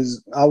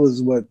because I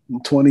was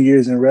 20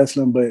 years in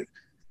wrestling, but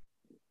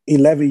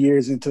 11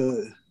 years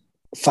into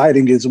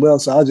fighting as well.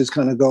 So I'll just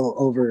kind of go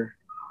over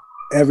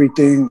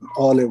everything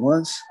all at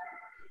once.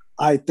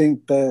 I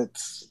think that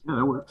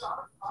that works.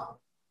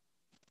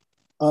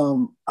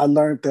 I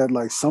learned that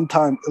like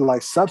sometimes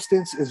like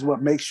substance is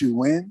what makes you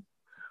win,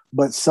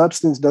 but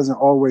substance doesn't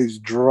always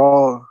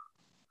draw.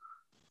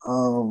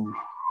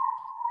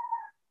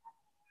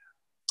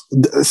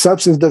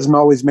 Substance doesn't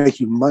always make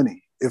you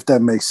money, if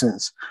that makes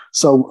sense.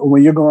 So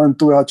when you're going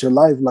throughout your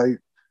life, like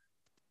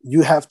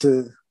you have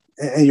to,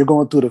 and you're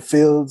going through the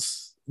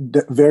fields,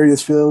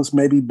 various fields,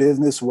 maybe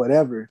business,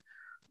 whatever.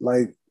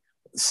 Like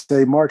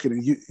say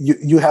marketing,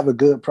 you have a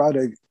good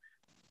product.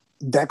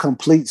 That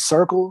complete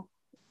circle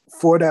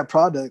for that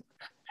product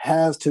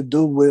has to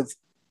do with,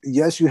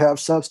 yes, you have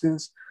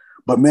substance,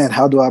 but man,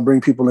 how do I bring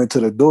people into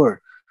the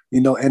door?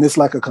 You know, and it's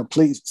like a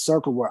complete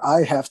circle where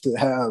I have to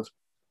have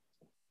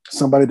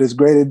somebody that's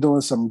great at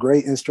doing some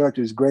great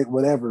instructors, great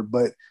whatever,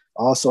 but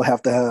also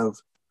have to have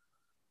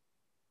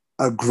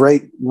a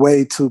great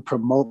way to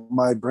promote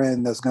my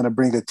brand that's going to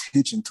bring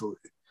attention to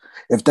it,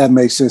 if that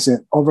makes sense.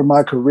 And over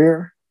my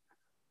career,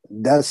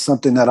 that's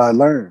something that I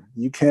learned.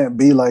 You can't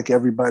be like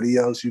everybody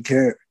else. You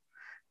can't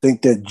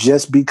think that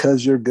just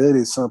because you're good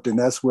at something,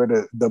 that's where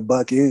the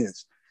buck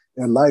is.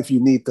 In life, you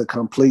need the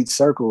complete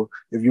circle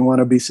if you want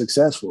to be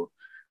successful.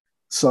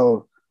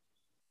 So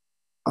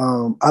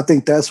I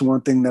think that's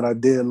one thing that I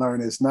did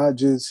learn. It's not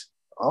just,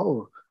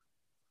 oh,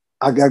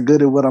 I got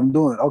good at what I'm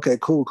doing. Okay,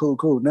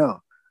 cool.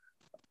 Now,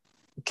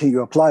 can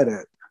you apply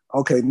that?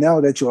 Okay, now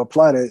that you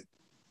apply that,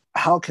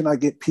 how can I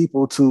get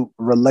people to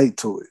relate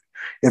to it,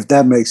 if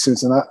that makes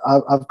sense? And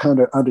I've kind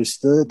of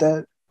understood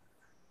that.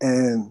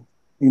 And,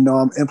 you know,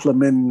 I'm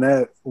implementing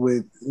that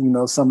with, you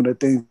know, some of the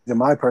things in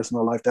my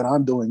personal life that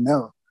I'm doing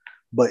now.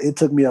 But it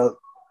took me a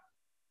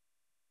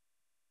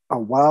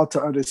while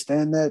to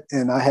understand that.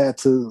 And I had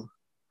to,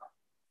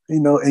 you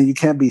know, and you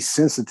can't be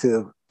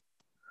sensitive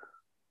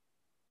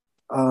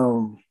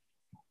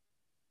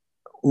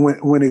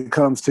when it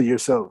comes to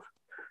yourself.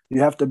 You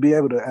have to be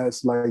able to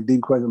ask like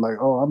deep questions like,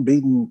 oh, I'm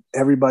beating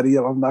everybody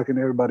up. I'm knocking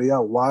everybody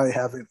out. Why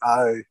haven't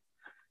I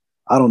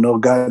don't know,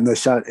 gotten a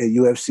shot at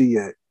UFC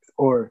yet?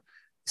 Or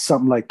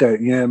something like that.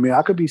 You know what I mean?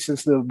 I could be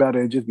sensitive about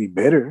it and just be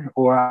bitter.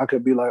 Or I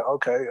could be like,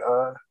 okay,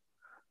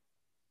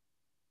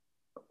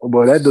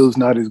 well, that dude's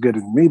not as good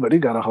as me, but he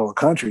got a whole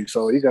country.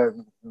 So he got,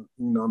 you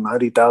know,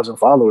 90,000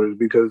 followers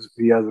because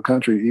he has a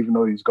country, even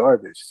though he's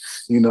garbage,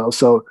 you know?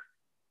 So,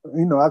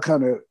 you know, I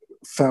kind of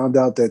found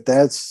out that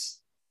that's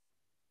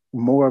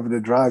more of the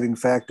driving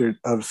factor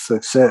of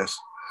success,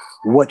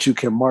 what you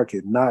can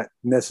market, not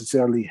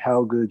necessarily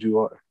how good you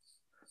are.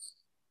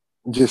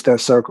 Just that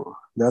circle.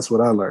 That's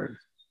what I learned.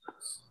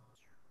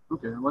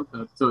 Okay, I like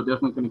that. So it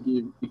definitely kind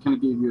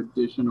of gave you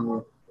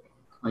additional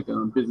like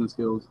business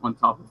skills on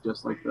top of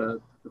just like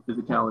the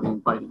physicality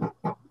and fighting.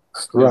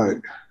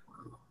 Right.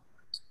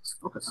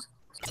 Okay.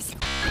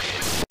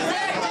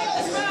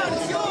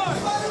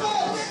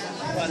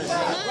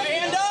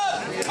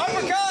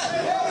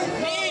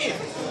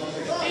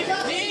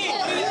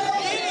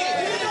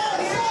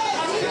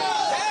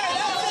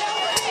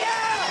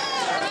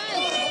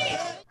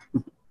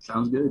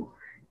 Sounds good.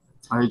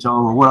 All right,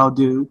 y'all. Well, what I'll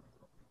do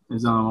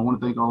is I want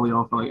to thank all of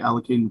y'all for like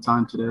allocating the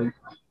time today.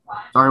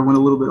 Sorry I went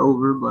a little bit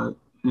over, but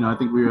you know I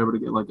think we were able to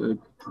get like a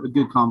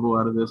good combo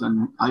out of this,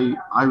 and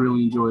I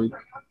really enjoyed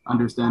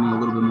understanding a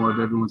little bit more of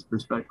everyone's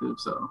perspective.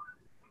 So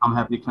I'm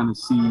happy to kind of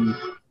see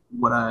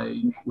what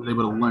I was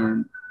able to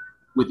learn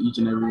with each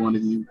and every one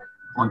of you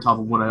on top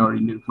of what I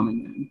already knew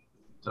coming in.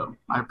 So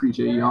I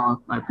appreciate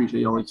y'all. I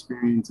appreciate y'all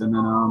experience, and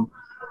then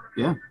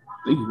yeah,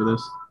 thank you for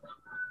this.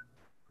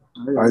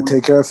 All right,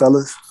 take care,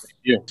 fellas.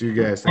 Yeah. To you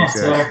guys. Thanks,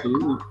 guys.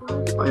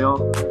 Absolutely. Bye,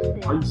 y'all.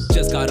 Peace.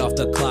 Just got off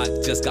the clock,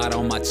 just got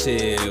on my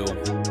chill.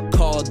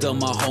 Called up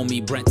my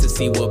homie Brent to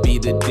see what be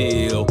the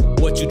deal.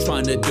 What you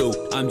trying to do?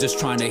 I'm just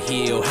trying to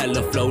heal.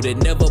 Hella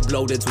floated, never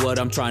bloated's what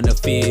I'm trying to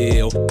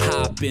feel.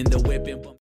 Hop in the whip and